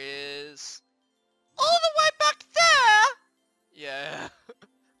star is... All the way back there? Yeah.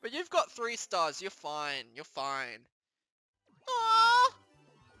 But you've got 3 stars, you're fine, you're fine. Aww.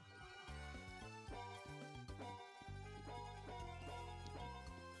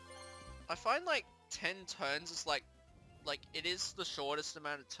 I find like 10 turns is like it is the shortest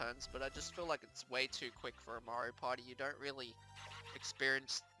amount of turns, but I just feel like it's way too quick for a Mario Party. You don't really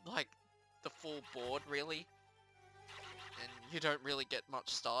experience like the full board really, and you don't really get much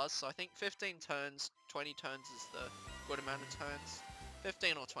stars. So I think 15 turns, 20 turns is the good amount of turns.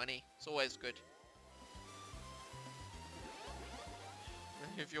 15 or 20, it's always good.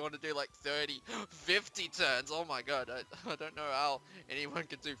 If you want to do like 30, 50 turns, oh my god, I don't know how anyone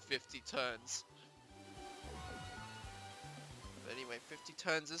could do 50 turns. But anyway, 50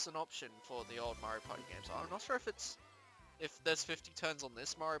 turns is an option for the old Mario Party games. I'm not sure if there's 50 turns on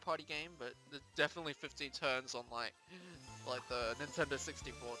this Mario Party game, but there's definitely 50 turns on like the Nintendo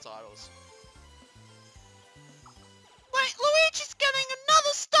 64 titles. Wait, Luigi's getting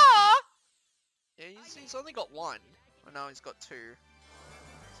another star? Yeah, he's only got 1. Well, now he's got 2.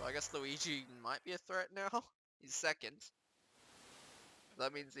 So I guess Luigi might be a threat now. He's second.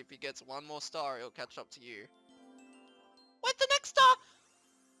 That means if he gets 1 more star, he'll catch up to you. Wait, the next star?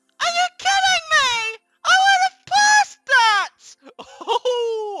 Are you kidding me? I would have passed that!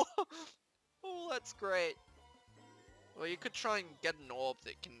 Oh! Oh, that's great. Well, you could try and get an orb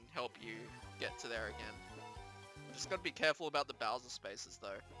that can help you get to there again. Just gotta be careful about the Bowser spaces,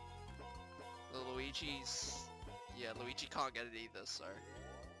 though. The Luigi's... Yeah, Luigi can't get it either, so...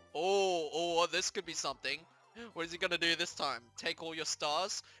 Oh, this could be something. What is he gonna do this time? Take all your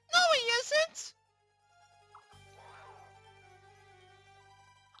stars? No, he isn't!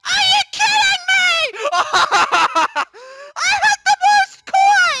 Are you kidding me? I had the most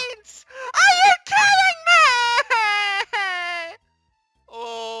coins! Are you kidding me?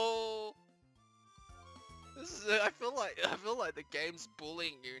 Oh, this is. I feel like the game's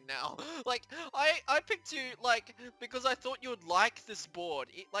bullying you now. Like I picked you like because I thought you would like this board.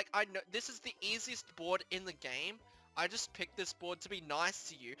 Like I know this is the easiest board in the game. I just picked this board to be nice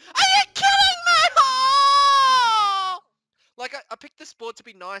to you. Are you kidding me? Oh! Like I picked this board to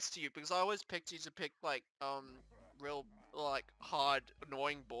be nice to you because I always picked you to pick like real like hard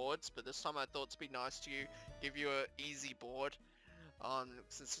annoying boards, but this time I thought to be nice to you, give you a easy board.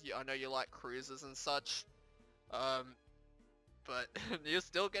 Since I know you like cruisers and such. But you're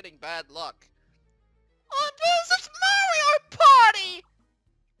still getting bad luck. Oh, this is Mario Party!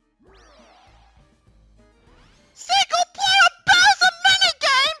 Single player Bowser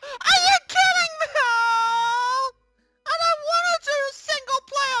minigame? Are you kidding me? Oh, I don't want to do a single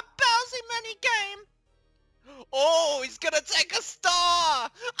player Bowser minigame. Oh, he's gonna take a star! I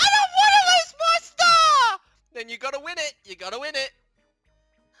don't want to lose my star! Then you gotta win it. You gotta win it.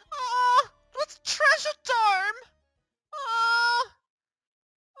 What's Treasure Dome?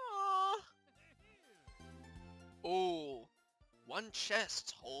 Oh, one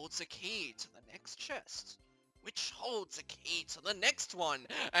chest holds a key to the next chest, which holds a key to the next one,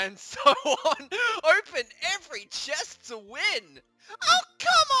 and so on. Open every chest to win. Oh,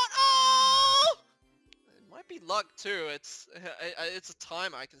 come on! Oh! It might be luck too. It's a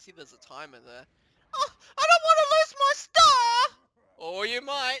timer. I can see there's a timer there. Oh, I don't want to lose my star! Or you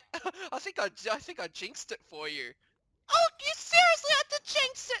might. I think I jinxed it for you. Oh, you seriously had to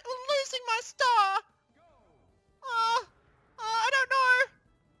jinx it with losing my star? I don't know.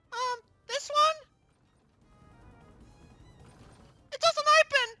 This one? It doesn't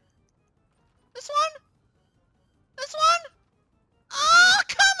open. This one? This one? Oh,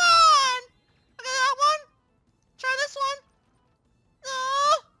 come on! Okay, that one. Try this one. No!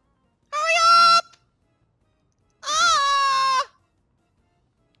 Hurry up!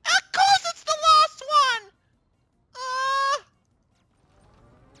 Of course it's the last one!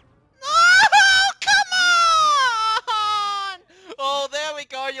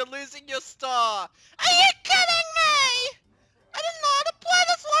 no, you're losing your star. Are you kidding me? I didn't know how to play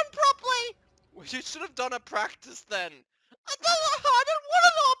this one properly. Well, you should have done a practice then. I didn't want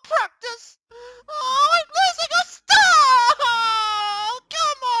to do a practice. Oh, I'm losing a star. Oh,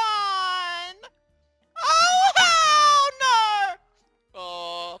 come on. Oh, hell no.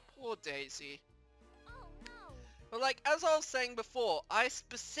 Oh, poor Daisy. But like, as I was saying before, I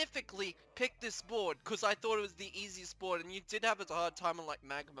specifically picked this board because I thought it was the easiest board, and you did have a hard time on like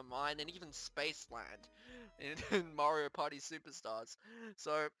Magma Mine and even Spaceland in Mario Party Superstars.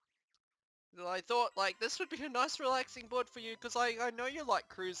 So I thought like this would be a nice relaxing board for you because I know you like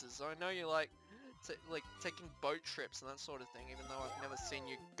cruises. So I know you like taking boat trips and that sort of thing, even though I've never seen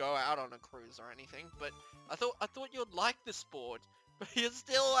you go out on a cruise or anything. But I thought you'd like this board, but you're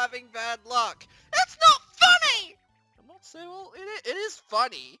still having bad luck. It's not funny! I'm not saying, well, it is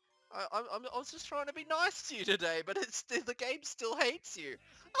funny. I was just trying to be nice to you today, but the game still hates you.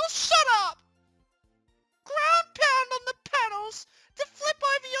 Oh, shut up! Ground pound on the panels to flip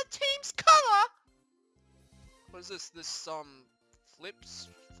over your team's color! What is this? This, Flips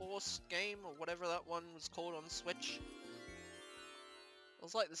Force game, or whatever that one was called on Switch? It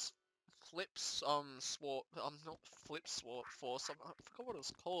was like this Flips, not Flips Force, I forgot what it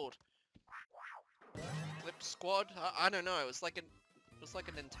was called. Flip Squad? I don't know, it was like a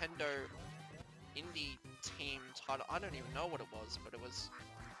Nintendo indie team title. I don't even know what it was, but it was...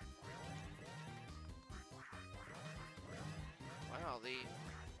 Wow, what are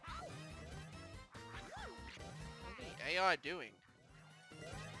the AI doing?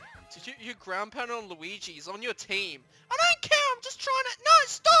 Did you ground pound on Luigi? He's on your team. I don't care, I'm just trying to... No,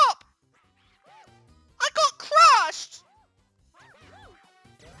 stop! I got crushed!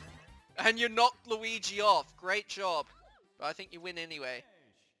 And you knocked Luigi off. Great job. But I think you win anyway.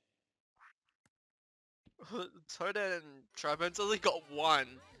 Toadette and Tribone's only got one.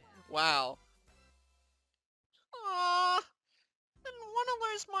 Wow. Aww. Didn't want to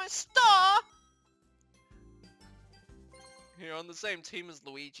lose my star. You're on the same team as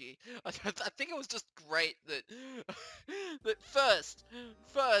Luigi. I think it was just great that first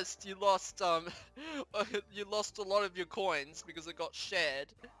you lost you lost a lot of your coins because it got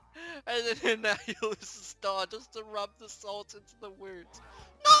shared, and then now you lose a star just to rub the salt into the wound.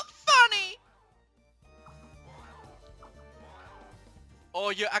 Not funny.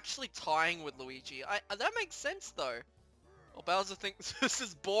 Oh, you're actually tying with Luigi. That makes sense though. Well, Bowser thinks this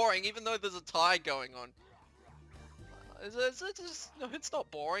is boring even though there's a tie going on. No, it's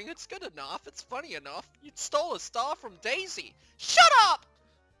not boring. It's good enough. It's funny enough. You stole a star from Daisy. Shut up!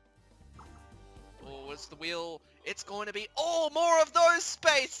 Oh, where's the wheel? It's going to be all more of those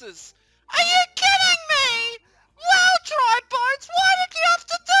spaces. Are you kidding me? Well, Tribones, why did you have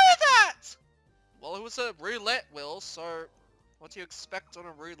to do that? Well, it was a roulette wheel, so what do you expect on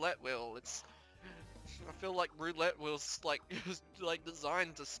a roulette wheel? I feel like roulette wheels like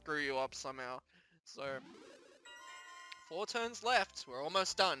designed to screw you up somehow. So 4 turns left. We're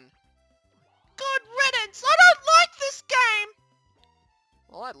almost done. Good riddance! I don't like this game!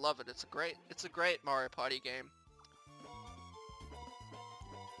 Well, I love it. It's a great Mario Party game.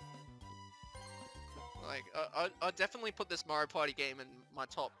 Like, I'd definitely put this Mario Party game in my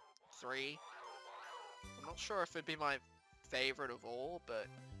top 3. I'm not sure if it'd be my favorite of all, but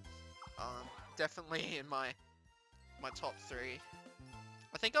definitely in my top 3.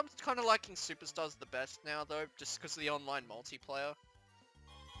 I think I'm kind of liking Superstars the best now, though, just because of the online multiplayer.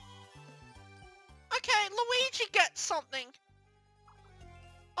 Okay, Luigi gets something.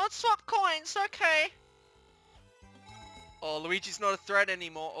 I'll swap coins, okay. Oh, Luigi's not a threat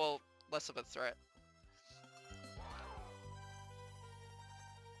anymore, or less of a threat.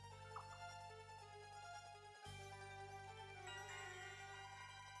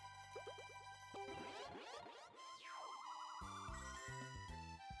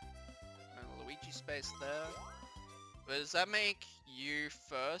 Luigi space there. But does that make you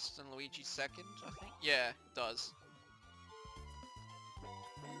first and Luigi second, I think? Yeah, it does.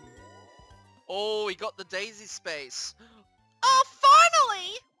 Oh, he got the Daisy space. Oh,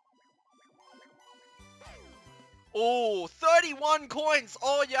 finally! Oh, 31 coins!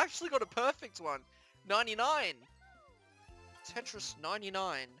 Oh, you actually got a perfect one. 99. Tetris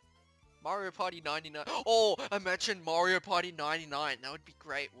 99. Mario Party 99. Oh, imagine Mario Party 99. That would be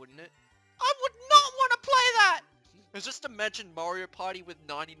great, wouldn't it? I would not want to play that! Just imagine Mario Party with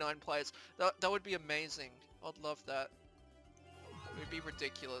 99 players. That would be amazing. I'd love that. It would be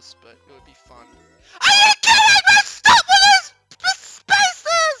ridiculous, but it would be fun. Are you kidding me? Stop with these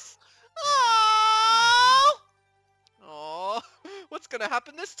spaces! Oh! Oh, what's gonna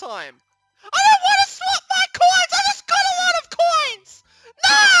happen this time? I don't want to swap my coins! I just got a lot of coins!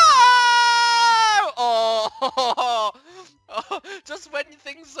 No! Oh, just when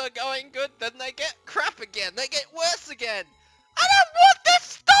things are going good, then they get crap again. They get worse again. I don't want this.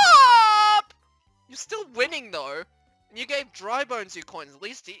 Stop! You're still winning though. And you gave Drybones your coins. At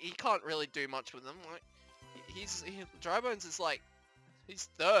least he can't really do much with them. Like, Drybones is like, he's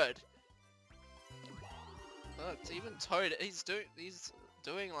third. Oh, it's even Toad. He's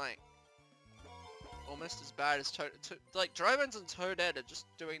doing like almost as bad as Toad. Like Drybones and Toadette are just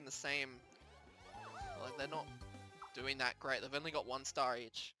doing the same. Like they're not doing that great. They've only got 1 star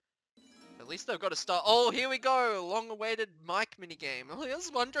each. At least they've got a star. Oh, here we go. Long-awaited mic minigame. Oh, I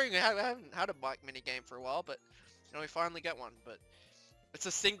was wondering how I haven't had a mic minigame for a while, but you know we finally get one. But it's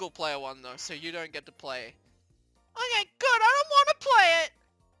a single-player one though, so you don't get to play. Okay, good. I don't want to play it.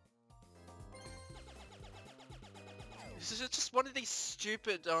 This is just one of these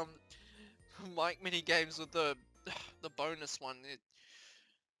stupid mic mini games with the bonus one.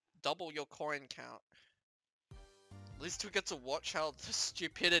 Double your coin count. At least we get to watch how the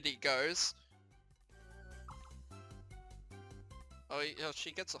stupidity goes. Oh,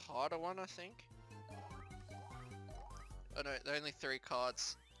 she gets a harder one, I think. Oh no, they're only 3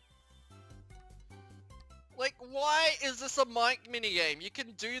 cards. Like, why is this a mic mini game? You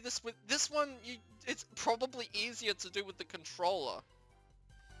can do this with this one. It's probably easier to do with the controller.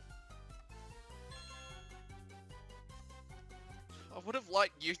 I would have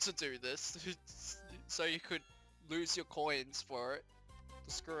liked you to do this, so you could lose your coins for it,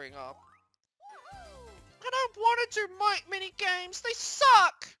 for screwing up. I don't want to do mic mini games. They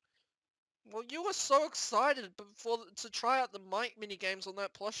suck. Well, you were so excited to try out the mic mini games on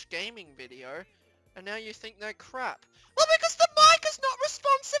that Plush gaming video, and now you think they're crap. Well, because the mic is not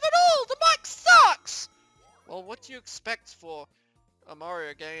responsive at all. The mic sucks. Well, what do you expect for a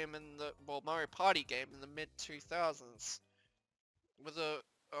Mario game in the Mario Party game in the mid 2000s with a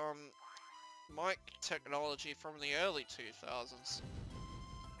mic technology from the early 2000s?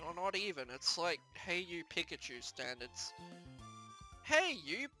 Or not even. It's like Hey You Pikachu standards. Hey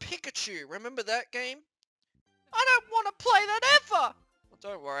You Pikachu! Remember that game? I don't want to play that ever! Well,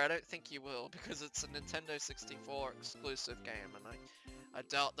 don't worry, I don't think you will, because it's a Nintendo 64 exclusive game, and I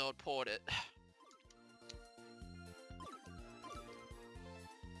doubt they'll port it.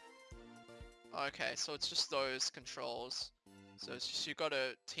 Okay, so it's just those controls. So it's just you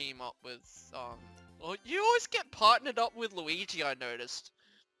gotta team up with, well, you always get partnered up with Luigi, I noticed.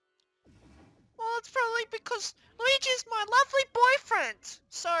 Well, it's probably because Luigi's my lovely boyfriend,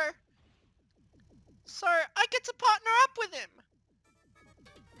 so I get to partner up with him.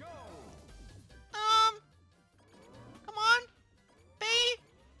 Go. Come on, B.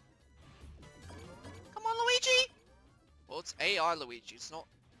 Come on, Luigi. Well, it's AI Luigi, it's not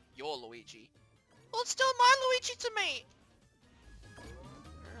your Luigi. Well, it's still my Luigi to me.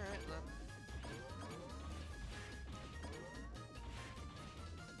 Alright then.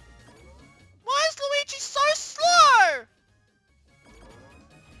 Why is Luigi so slow?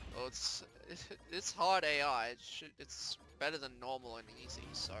 Well, it's hard AI. It's better than normal and easy,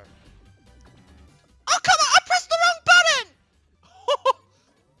 so. Oh come on! I pressed the wrong button!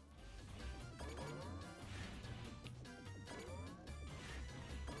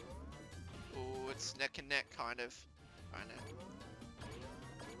 Ooh, it's neck and neck, kind of.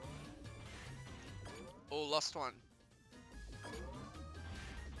 Oh, lost one.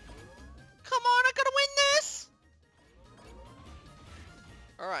 Come on, I gotta win this!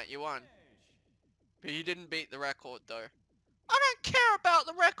 Alright, you won. But you didn't beat the record, though. I don't care about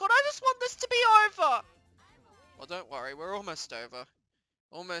the record, I just want this to be over! Well, don't worry, we're almost over.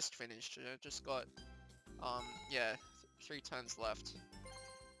 Almost finished, just got, yeah, 3 turns left.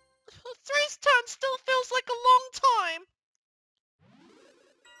 3 turns still feels like a long time!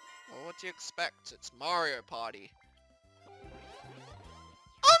 Well, what do you expect? It's Mario Party.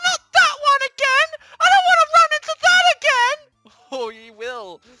 Oh, not that one again! I don't want to run into that again! Oh, you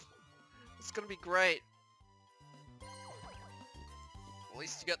will. It's gonna be great. At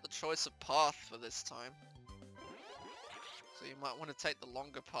least you get the choice of path for this time. So you might want to take the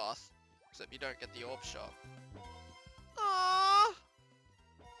longer path, except you don't get the orb shop. Aww.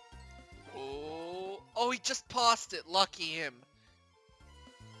 Oh, he just passed it. Lucky him.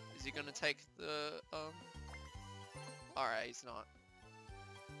 Is he gonna take the, Alright, he's not.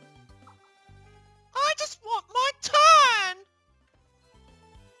 I just want my turn!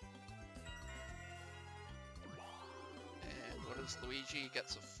 And what is Luigi? He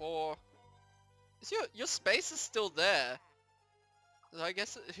gets a 4. Is your space is still there? I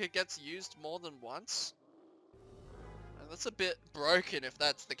guess it gets used more than once? And that's a bit broken if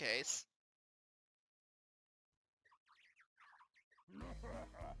that's the case.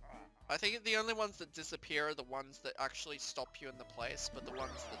 I think the only ones that disappear are the ones that actually stop you in the place, but the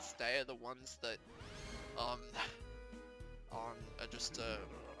ones that stay are the ones that, are just a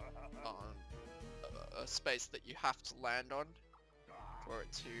space that you have to land on for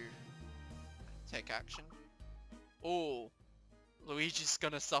it to take action. Oh, Luigi's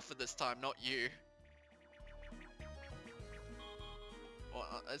gonna suffer this time, not you.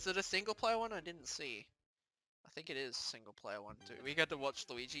 Well, is it a single player one? I didn't see. I think it is single player one too. We get to watch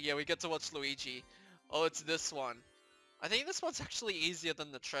Luigi. Yeah, we get to watch Luigi. Oh, it's this one. I think this one's actually easier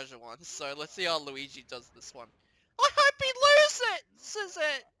than the treasure one, so let's see how Luigi does this one. I hope he loses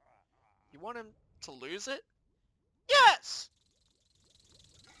it! You want him to lose it? Yes!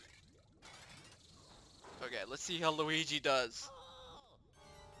 Okay, let's see how Luigi does.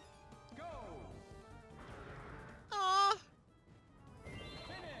 Go! Ah.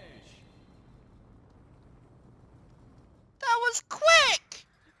 Finish! That was quick!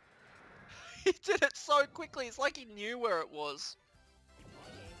 He did it so quickly, it's like he knew where it was.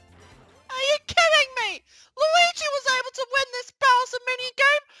 Are you kidding me? Luigi was able to win this Bowser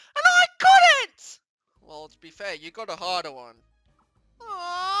minigame, and I couldn't! Well, to be fair, you got a harder one.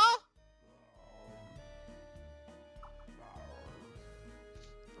 Aww.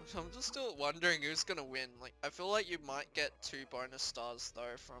 I'm just still wondering who's gonna win. Like, I feel like you might get 2 bonus stars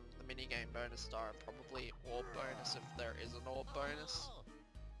though from the minigame bonus star, and probably orb bonus if there is an orb bonus.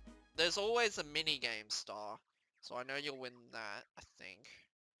 There's always a minigame star, so I know you'll win that, I think.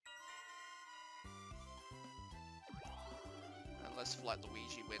 Unless like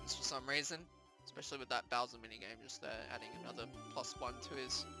Luigi wins for some reason, especially with that Bowser minigame just there, adding another +1 to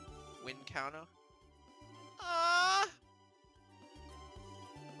his win counter.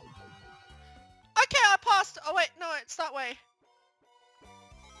 Okay, I passed. Oh wait, no, it's that way.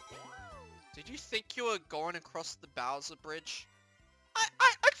 Did you think you were going across the Bowser bridge?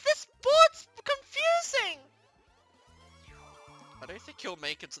 This board's confusing! I don't think you'll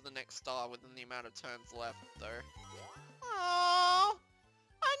make it to the next star within the amount of turns left, though. Oh,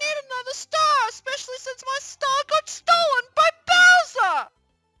 I need another star, especially since my star got stolen by Bowser!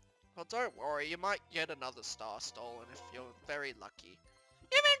 Well, don't worry, you might get another star stolen if you're very lucky.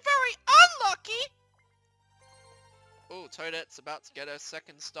 You mean very unlucky? Oh, Toadette's about to get her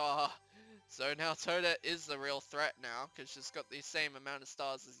 2nd star. So now Toadette is the real threat now, because she's got the same amount of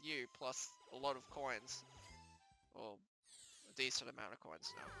stars as you, plus a lot of coins. Or a decent amount of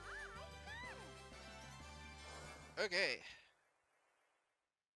coins now. Okay.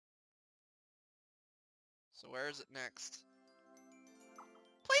 So where is it next?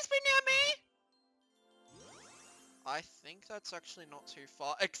 Please be near me! I think that's actually not too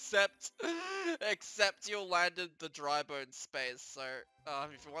far, except you landed the dry bone space, so,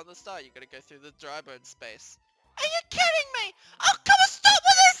 if you want the star, you gotta go through the dry bone space. Are you kidding me? Oh, come on, stop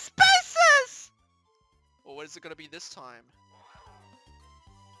with these spaces! Well, what is it gonna be this time?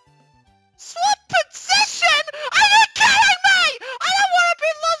 Swap position? Are you kidding me? I don't wanna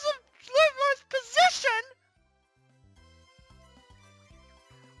be lost position!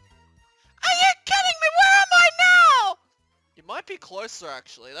 Are you kidding me? Where am I now? You might be closer,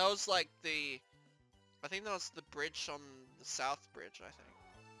 actually. That was like I think that was the bridge on the South Bridge, I think.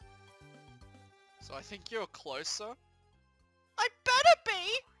 So I think you're closer. I better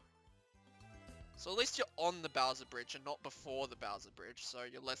be! So at least you're on the Bowser Bridge and not before the Bowser Bridge, so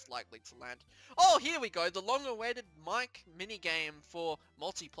you're less likely to land. Oh, here we go, the long-awaited Mike minigame for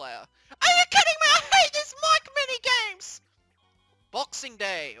multiplayer. Are you kidding me? I hate these Mike minigames! Boxing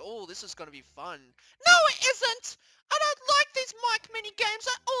Day! Oh, this is gonna be fun. No, it isn't! I don't like these Mike minigames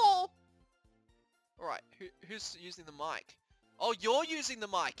at all! Alright, who's using the mic? Oh, you're using the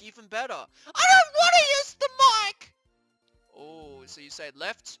mic, even better. I don't want to use the mic! Oh, so you say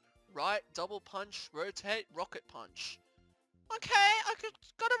left, right, double punch, rotate, rocket punch. Okay,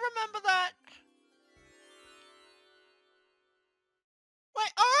 gotta remember that.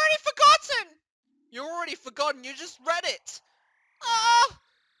 Wait, I already forgotten! You already forgotten, you just read it!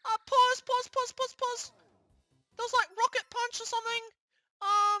 Pause. There was like rocket punch or something.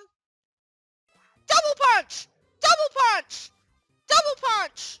 Double punch! Double punch! Double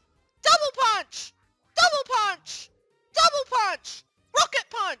punch! Double punch! Double punch! Double punch! Rocket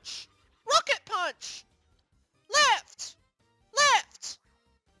punch! Rocket punch! Left! Left!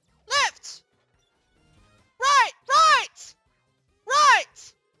 Left! Right! Right!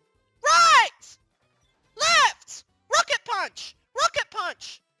 Right! Right! Left! Rocket punch! Rocket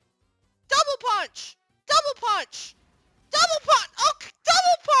punch! Double punch! Double punch! Double punch! Oh,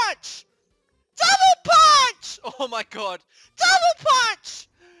 double punch! Double punch! Oh my god. Double punch!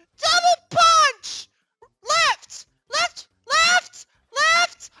 Double punch! Left! Left! Left!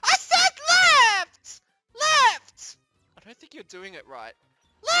 Left! I said doing it right.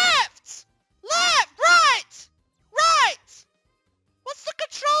 Left! Left! Right! Right! What's the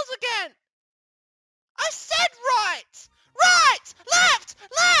controls again? I said right! Right! Left!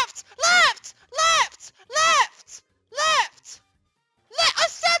 Left! Left! Left! Left! Left! I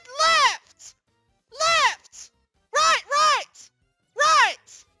said left! Left! Right! Right!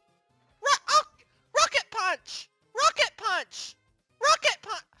 Right! Right! Oh, rocket punch! Rocket punch! Rocket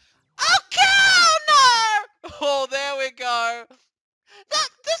punch! Okay! No! Oh, there we go.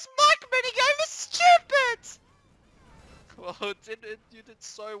 This mic minigame is stupid! Well, you did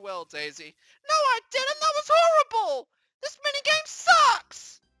so well, Daisy. No, I didn't. That was horrible. This minigame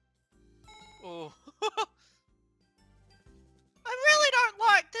sucks. Oh. I really don't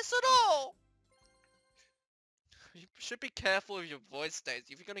like this at all. You should be careful of your voice,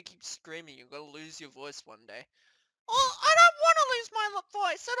 Daisy. If you're gonna keep screaming, you're gonna lose your voice one day. Well, I don't want to lose my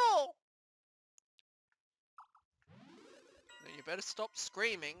voice at all. Then you better stop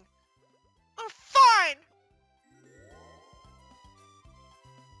screaming. I'm fine.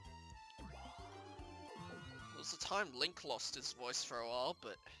 There was a time Link lost his voice for a while,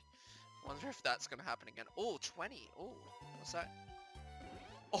 but I wonder if that's gonna happen again. Oh, 20. Oh, what's that?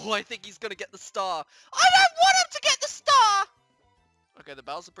 Oh, I think he's gonna get the star. I don't want him to get the star. Okay, the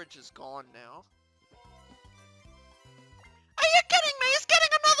Bowser Bridge is gone now. Are you kidding me? He's getting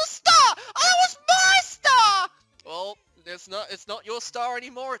another star. That was my star. Well, it's not your star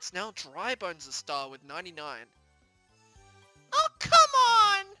anymore. It's now Drybones' star with 99. Oh, come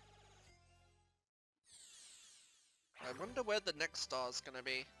on. I wonder where the next star is gonna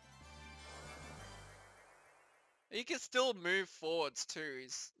be. He can still move forwards too.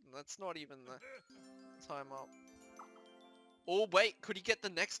 That's not even the time up. Oh wait, could he get the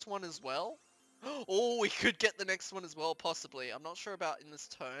next one as well? Oh, he could get the next one as well, possibly. I'm not sure about in this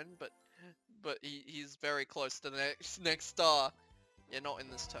turn, but he's very close to the next star. Yeah, not in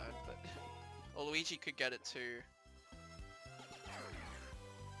this turn, but or Luigi could get it too.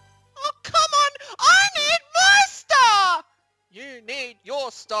 Oh, come on. I need my star. You need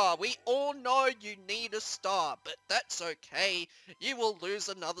your star. We all know you need a star, but that's okay. You will lose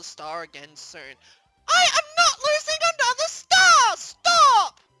another star again soon. I am not losing another star.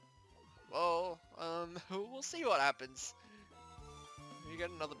 Stop. Well, we'll see what happens. You get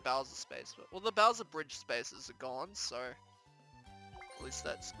another Bowser space, but well, the Bowser Bridge spaces are gone, so at least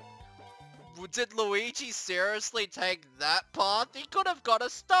that's. Did Luigi seriously take that path? He could have got a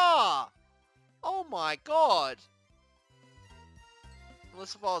star. Oh my god.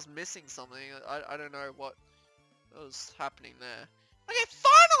 Unless if I was missing something, I don't know what was happening there. Okay,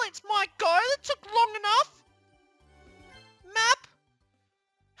 finally it's my go. That took long enough. Map.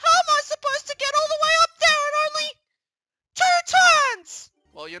 How am I supposed to get all the way up there in only 2 turns?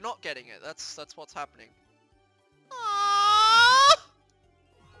 Well, you're not getting it. That's what's happening. Aww.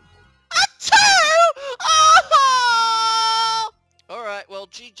 A 2! Oh! Alright, well,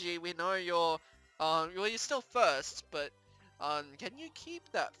 GG, we know you're, well, you're still first, but, can you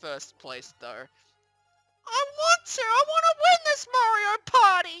keep that first place, though? I want to! I want to win this Mario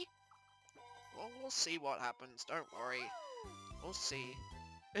Party! Well, we'll see what happens, don't worry. We'll see.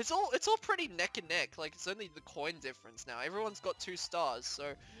 It's all pretty neck and neck, like, it's only the coin difference now. Everyone's got 2 stars,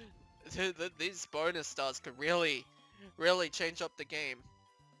 so these bonus stars could really change up the game.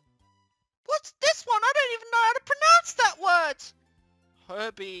 What's this one? I don't even know how to pronounce that word!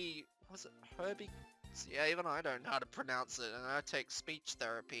 Herbie... was it Herbie? Yeah, even I don't know how to pronounce it, and I take speech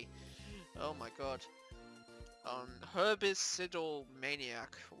therapy. Oh my god. Herbicidal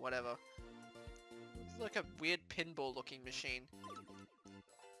Maniac, whatever. It's like a weird pinball looking machine.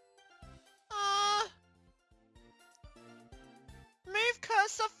 Move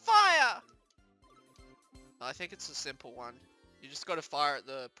cursor fire! I think it's a simple one. You just gotta fire at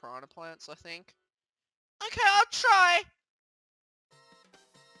the piranha plants, I think. Okay, I'll try.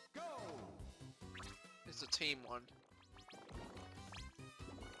 Go! It's a team one.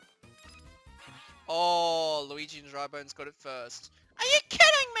 Oh, Luigi and Drybones got it first. Are you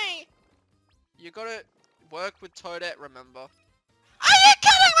kidding me? You gotta work with Toadette, remember. Are you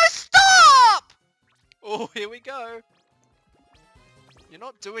kidding me? Stop! Oh, here we go. You're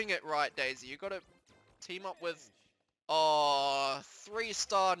not doing it right, Daisy. You gotta team up with... Oh,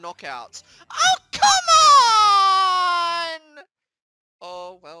 3-star knockouts. Oh, come on!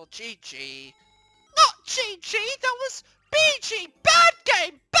 Oh, well, GG. Not GG, that was BG. Bad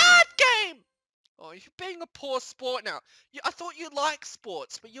game, bad game! Oh, you're being a poor sport now. I thought you liked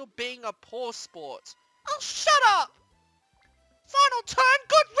sports, but you're being a poor sport. Oh, shut up! Final turn,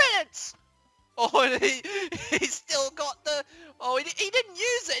 good riddance! Oh, and he still got the... Oh, he didn't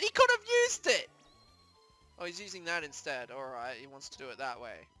use it. He could have used it. Oh, he's using that instead. Alright, he wants to do it that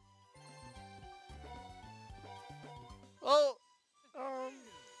way. Well, I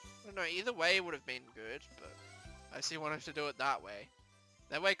don't know, either way would have been good, but I see he wanted to do it that way.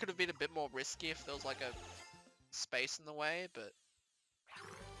 That way could have been a bit more risky if there was like a space in the way, but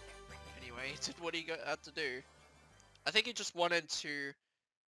anyway, he did what he had to do. I think he just wanted to,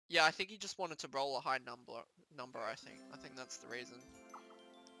 yeah, I think he just wanted to roll a high number, I think. I think that's the reason.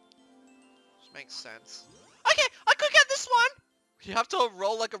 Which makes sense. Okay, I could get this one! You have to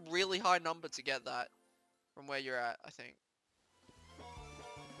roll like a really high number to get that from where you're at, I think.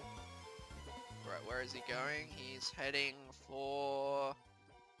 Right, where is he going? He's heading for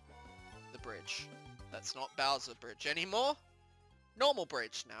the bridge. That's not Bowser Bridge anymore. Normal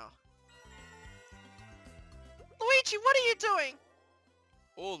bridge now. Luigi, what are you doing?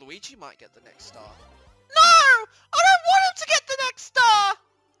 Oh, Luigi might get the next star. No! I don't want him to get the next star!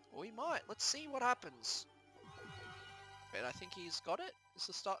 Oh, he might. Let's see what happens. Wait, I think he's got it? It's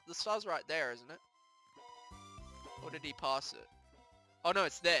the star. The star's right there, isn't it? Or did he pass it? Oh no,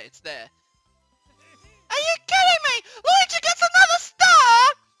 it's there. It's there. Are you kidding me? Luigi gets another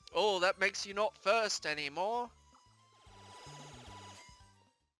star! Oh, that makes you not first anymore.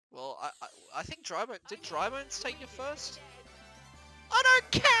 Well, I think did Drybones take you first? I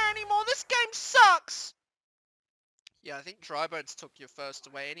don't care anymore, this game sucks! Yeah, I think Drybones took your first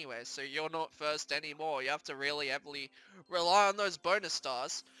away anyway, so you're not first anymore. You have to really heavily rely on those bonus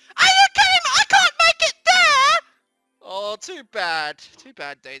stars. Are you kidding me? I can't make it there! Oh, too bad. Too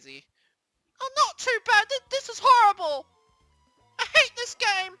bad, Daisy. Oh, not too bad. This is horrible. I hate this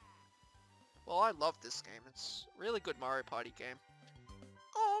game. Well, I love this game. It's a really good Mario Party game.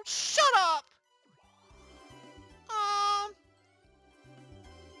 Oh, shut up!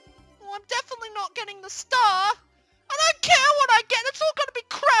 Well, I'm definitely not getting the star! I don't care what I get, it's all gonna be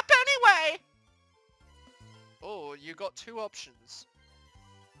crap anyway! Oh, you got two options.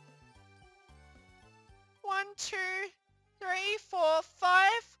 1, 2, 3, 4,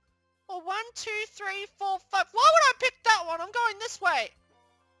 5. Or 1, 2, 3, 4, 5. Why would I pick that one? I'm going this way!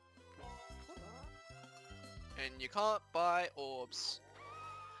 And you can't buy orbs.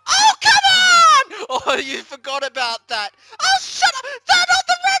 Oh, come on! Oh, you forgot about that. Oh, shut up! They're not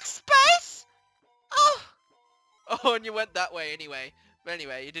the red space! Oh. Oh, and you went that way anyway. But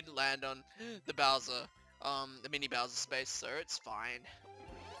anyway, you didn't land on the Bowser, the mini Bowser space, so it's fine.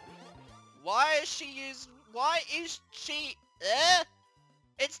 Why is she,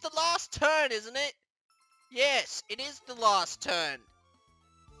 It's the last turn, isn't it? Yes, it is the last turn.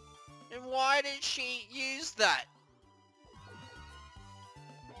 And why did she use that?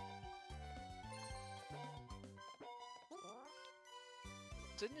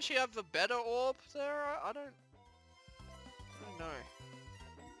 Didn't she have a better orb there? I don't know.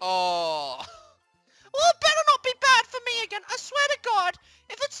 Oh. Well, it better not be bad for me again. I swear to God,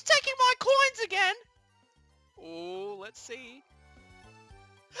 if it's taking my coins again. Oh, let's see.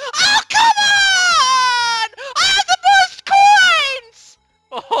 Oh, come on! I have the most coins!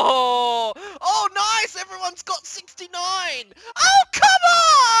 Oh, oh, nice! Everyone's got 69! Oh, come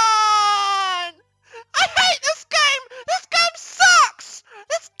on! I hate this game! This game sucks!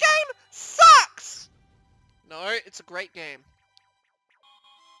 This game sucks! No, it's a great game.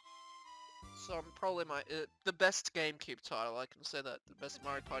 So I'm probably the best GameCube title, I can say that. The best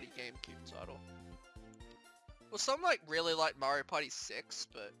Mario Party GameCube title. Well, some really like Mario Party 6,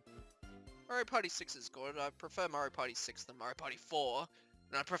 but Mario Party 6 is good. I prefer Mario Party 6 than Mario Party 4.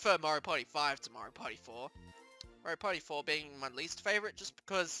 And I prefer Mario Party 5 to Mario Party 4. Mario Party 4 being my least favorite just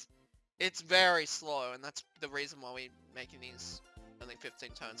because it's very slow, and that's the reason why we're making these only 15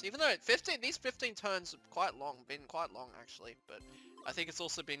 turns. Even though these 15 turns are quite long, been quite long actually, but I think it's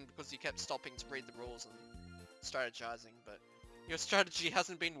also been because you kept stopping to read the rules and strategizing, but your strategy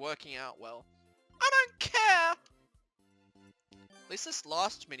hasn't been working out well. I don't care! At least this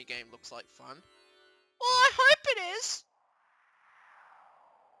last minigame looks like fun. Well, I hope it is!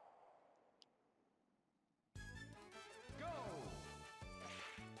 Go!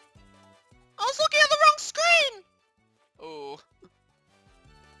 I was looking at the wrong screen! Oh.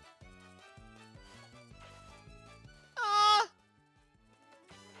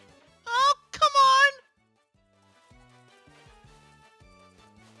 Oh, come on!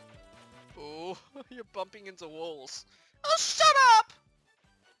 Oh, you're bumping into walls. Oh, shut up!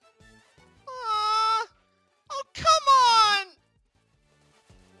 Oh, come on!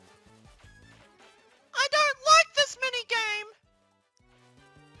 I don't like this minigame!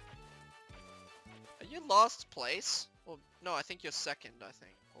 Are you last place? Well, no, I think you're second, I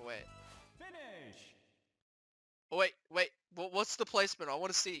think. Oh, wait. Finish! Oh, wait. What's the placement? I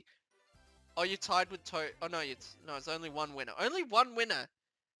want to see. Oh, you're tied with Oh no, it's only one winner. Only one winner.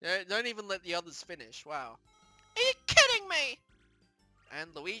 Yeah, don't even let the others finish. Wow. Are you kidding me?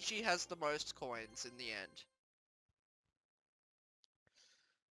 And Luigi has the most coins in the end.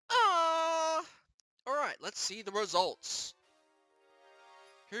 Alright, let's see the results.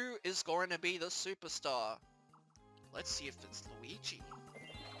 Who is going to be the superstar? Let's see if it's Luigi.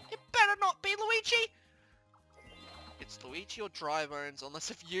 It better not be Luigi. It's Luigi or Dry Bones, unless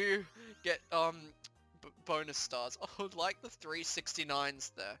if you get, bonus stars. Oh, like the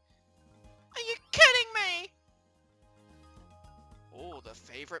 369s there. Are you kidding me? Oh, the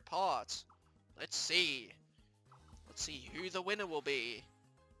favorite part. Let's see. Let's see who the winner will be.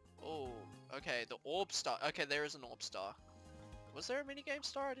 Oh, okay, the orb star. Okay, there is an orb star. Was there a minigame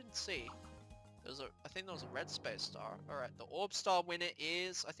star? I didn't see. I think there was a red space star. Alright, the orb star winner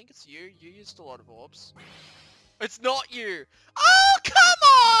is, I think it's you. You used a lot of orbs. It's not you! Oh, come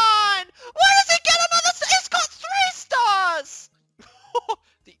on! Why does he get another? It's got 3 stars!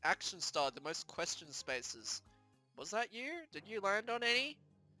 The action star, the most question spaces. Was that you? Did you land on any?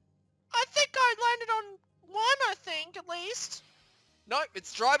 I think I landed on 1, I think, at least. Nope,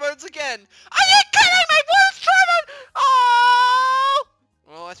 it's Dry Bones again! Are you kidding me? What is Trevor? Oh!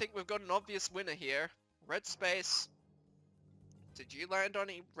 Well, I think we've got an obvious winner here. Red space. Did you land on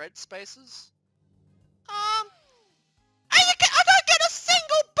any red spaces? I don't get a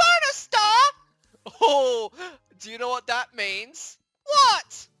single bonus star! Oh! Do you know what that means?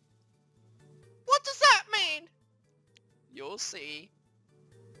 What? What does that mean? You'll see.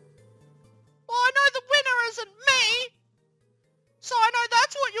 Well, I know the winner isn't me! So I know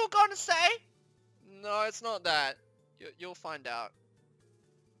that's what you're gonna say! No, it's not that. You'll find out.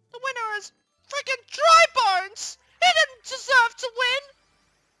 The winner is freaking Dry Bones! He didn't deserve to win!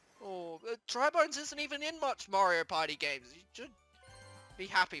 Oh, Dry Bones isn't even in much Mario Party games. You should be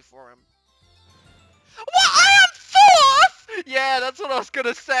happy for him. What? I am 4th?! Yeah, that's what I was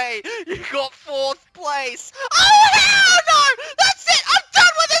gonna say. You got 4th place. Oh, hell no! That's it! I'm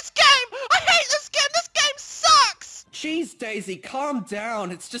done with this game! I hate this game! This game sucks! Jeez, Daisy, calm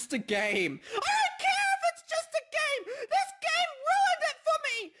down. It's just a game. I don't care if it's just a game! This game ruined it for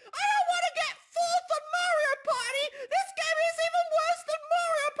me! I don't want to get 4th on Mario Party! This game is even worse than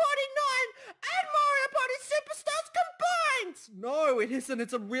Mario Party 9 and Mario Party Superstars combined! No, it isn't.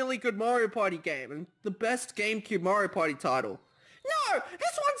 It's a really good Mario Party game and the best GameCube Mario Party title. No!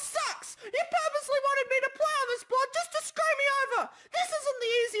 This one sucks! You purposely wanted me to play on this board just to screw me over! This isn't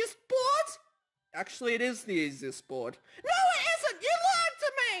the easiest board! Actually, it is the easiest board. No, it isn't! You lied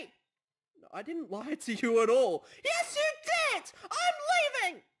to me! No, I didn't lie to you at all. Yes, you did! I'm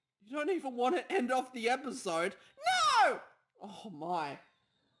leaving! You don't even want to end off the episode. No! Oh my.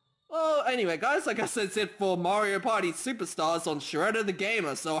 Well, anyway, guys, I guess that's it for Mario Party Superstars on Shiruetto the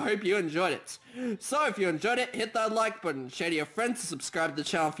Gamer, so I hope you enjoyed it. So, if you enjoyed it, hit that like button, share to your friends, and subscribe to the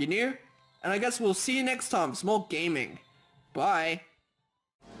channel if you're new. And I guess we'll see you next time for some more gaming. Bye.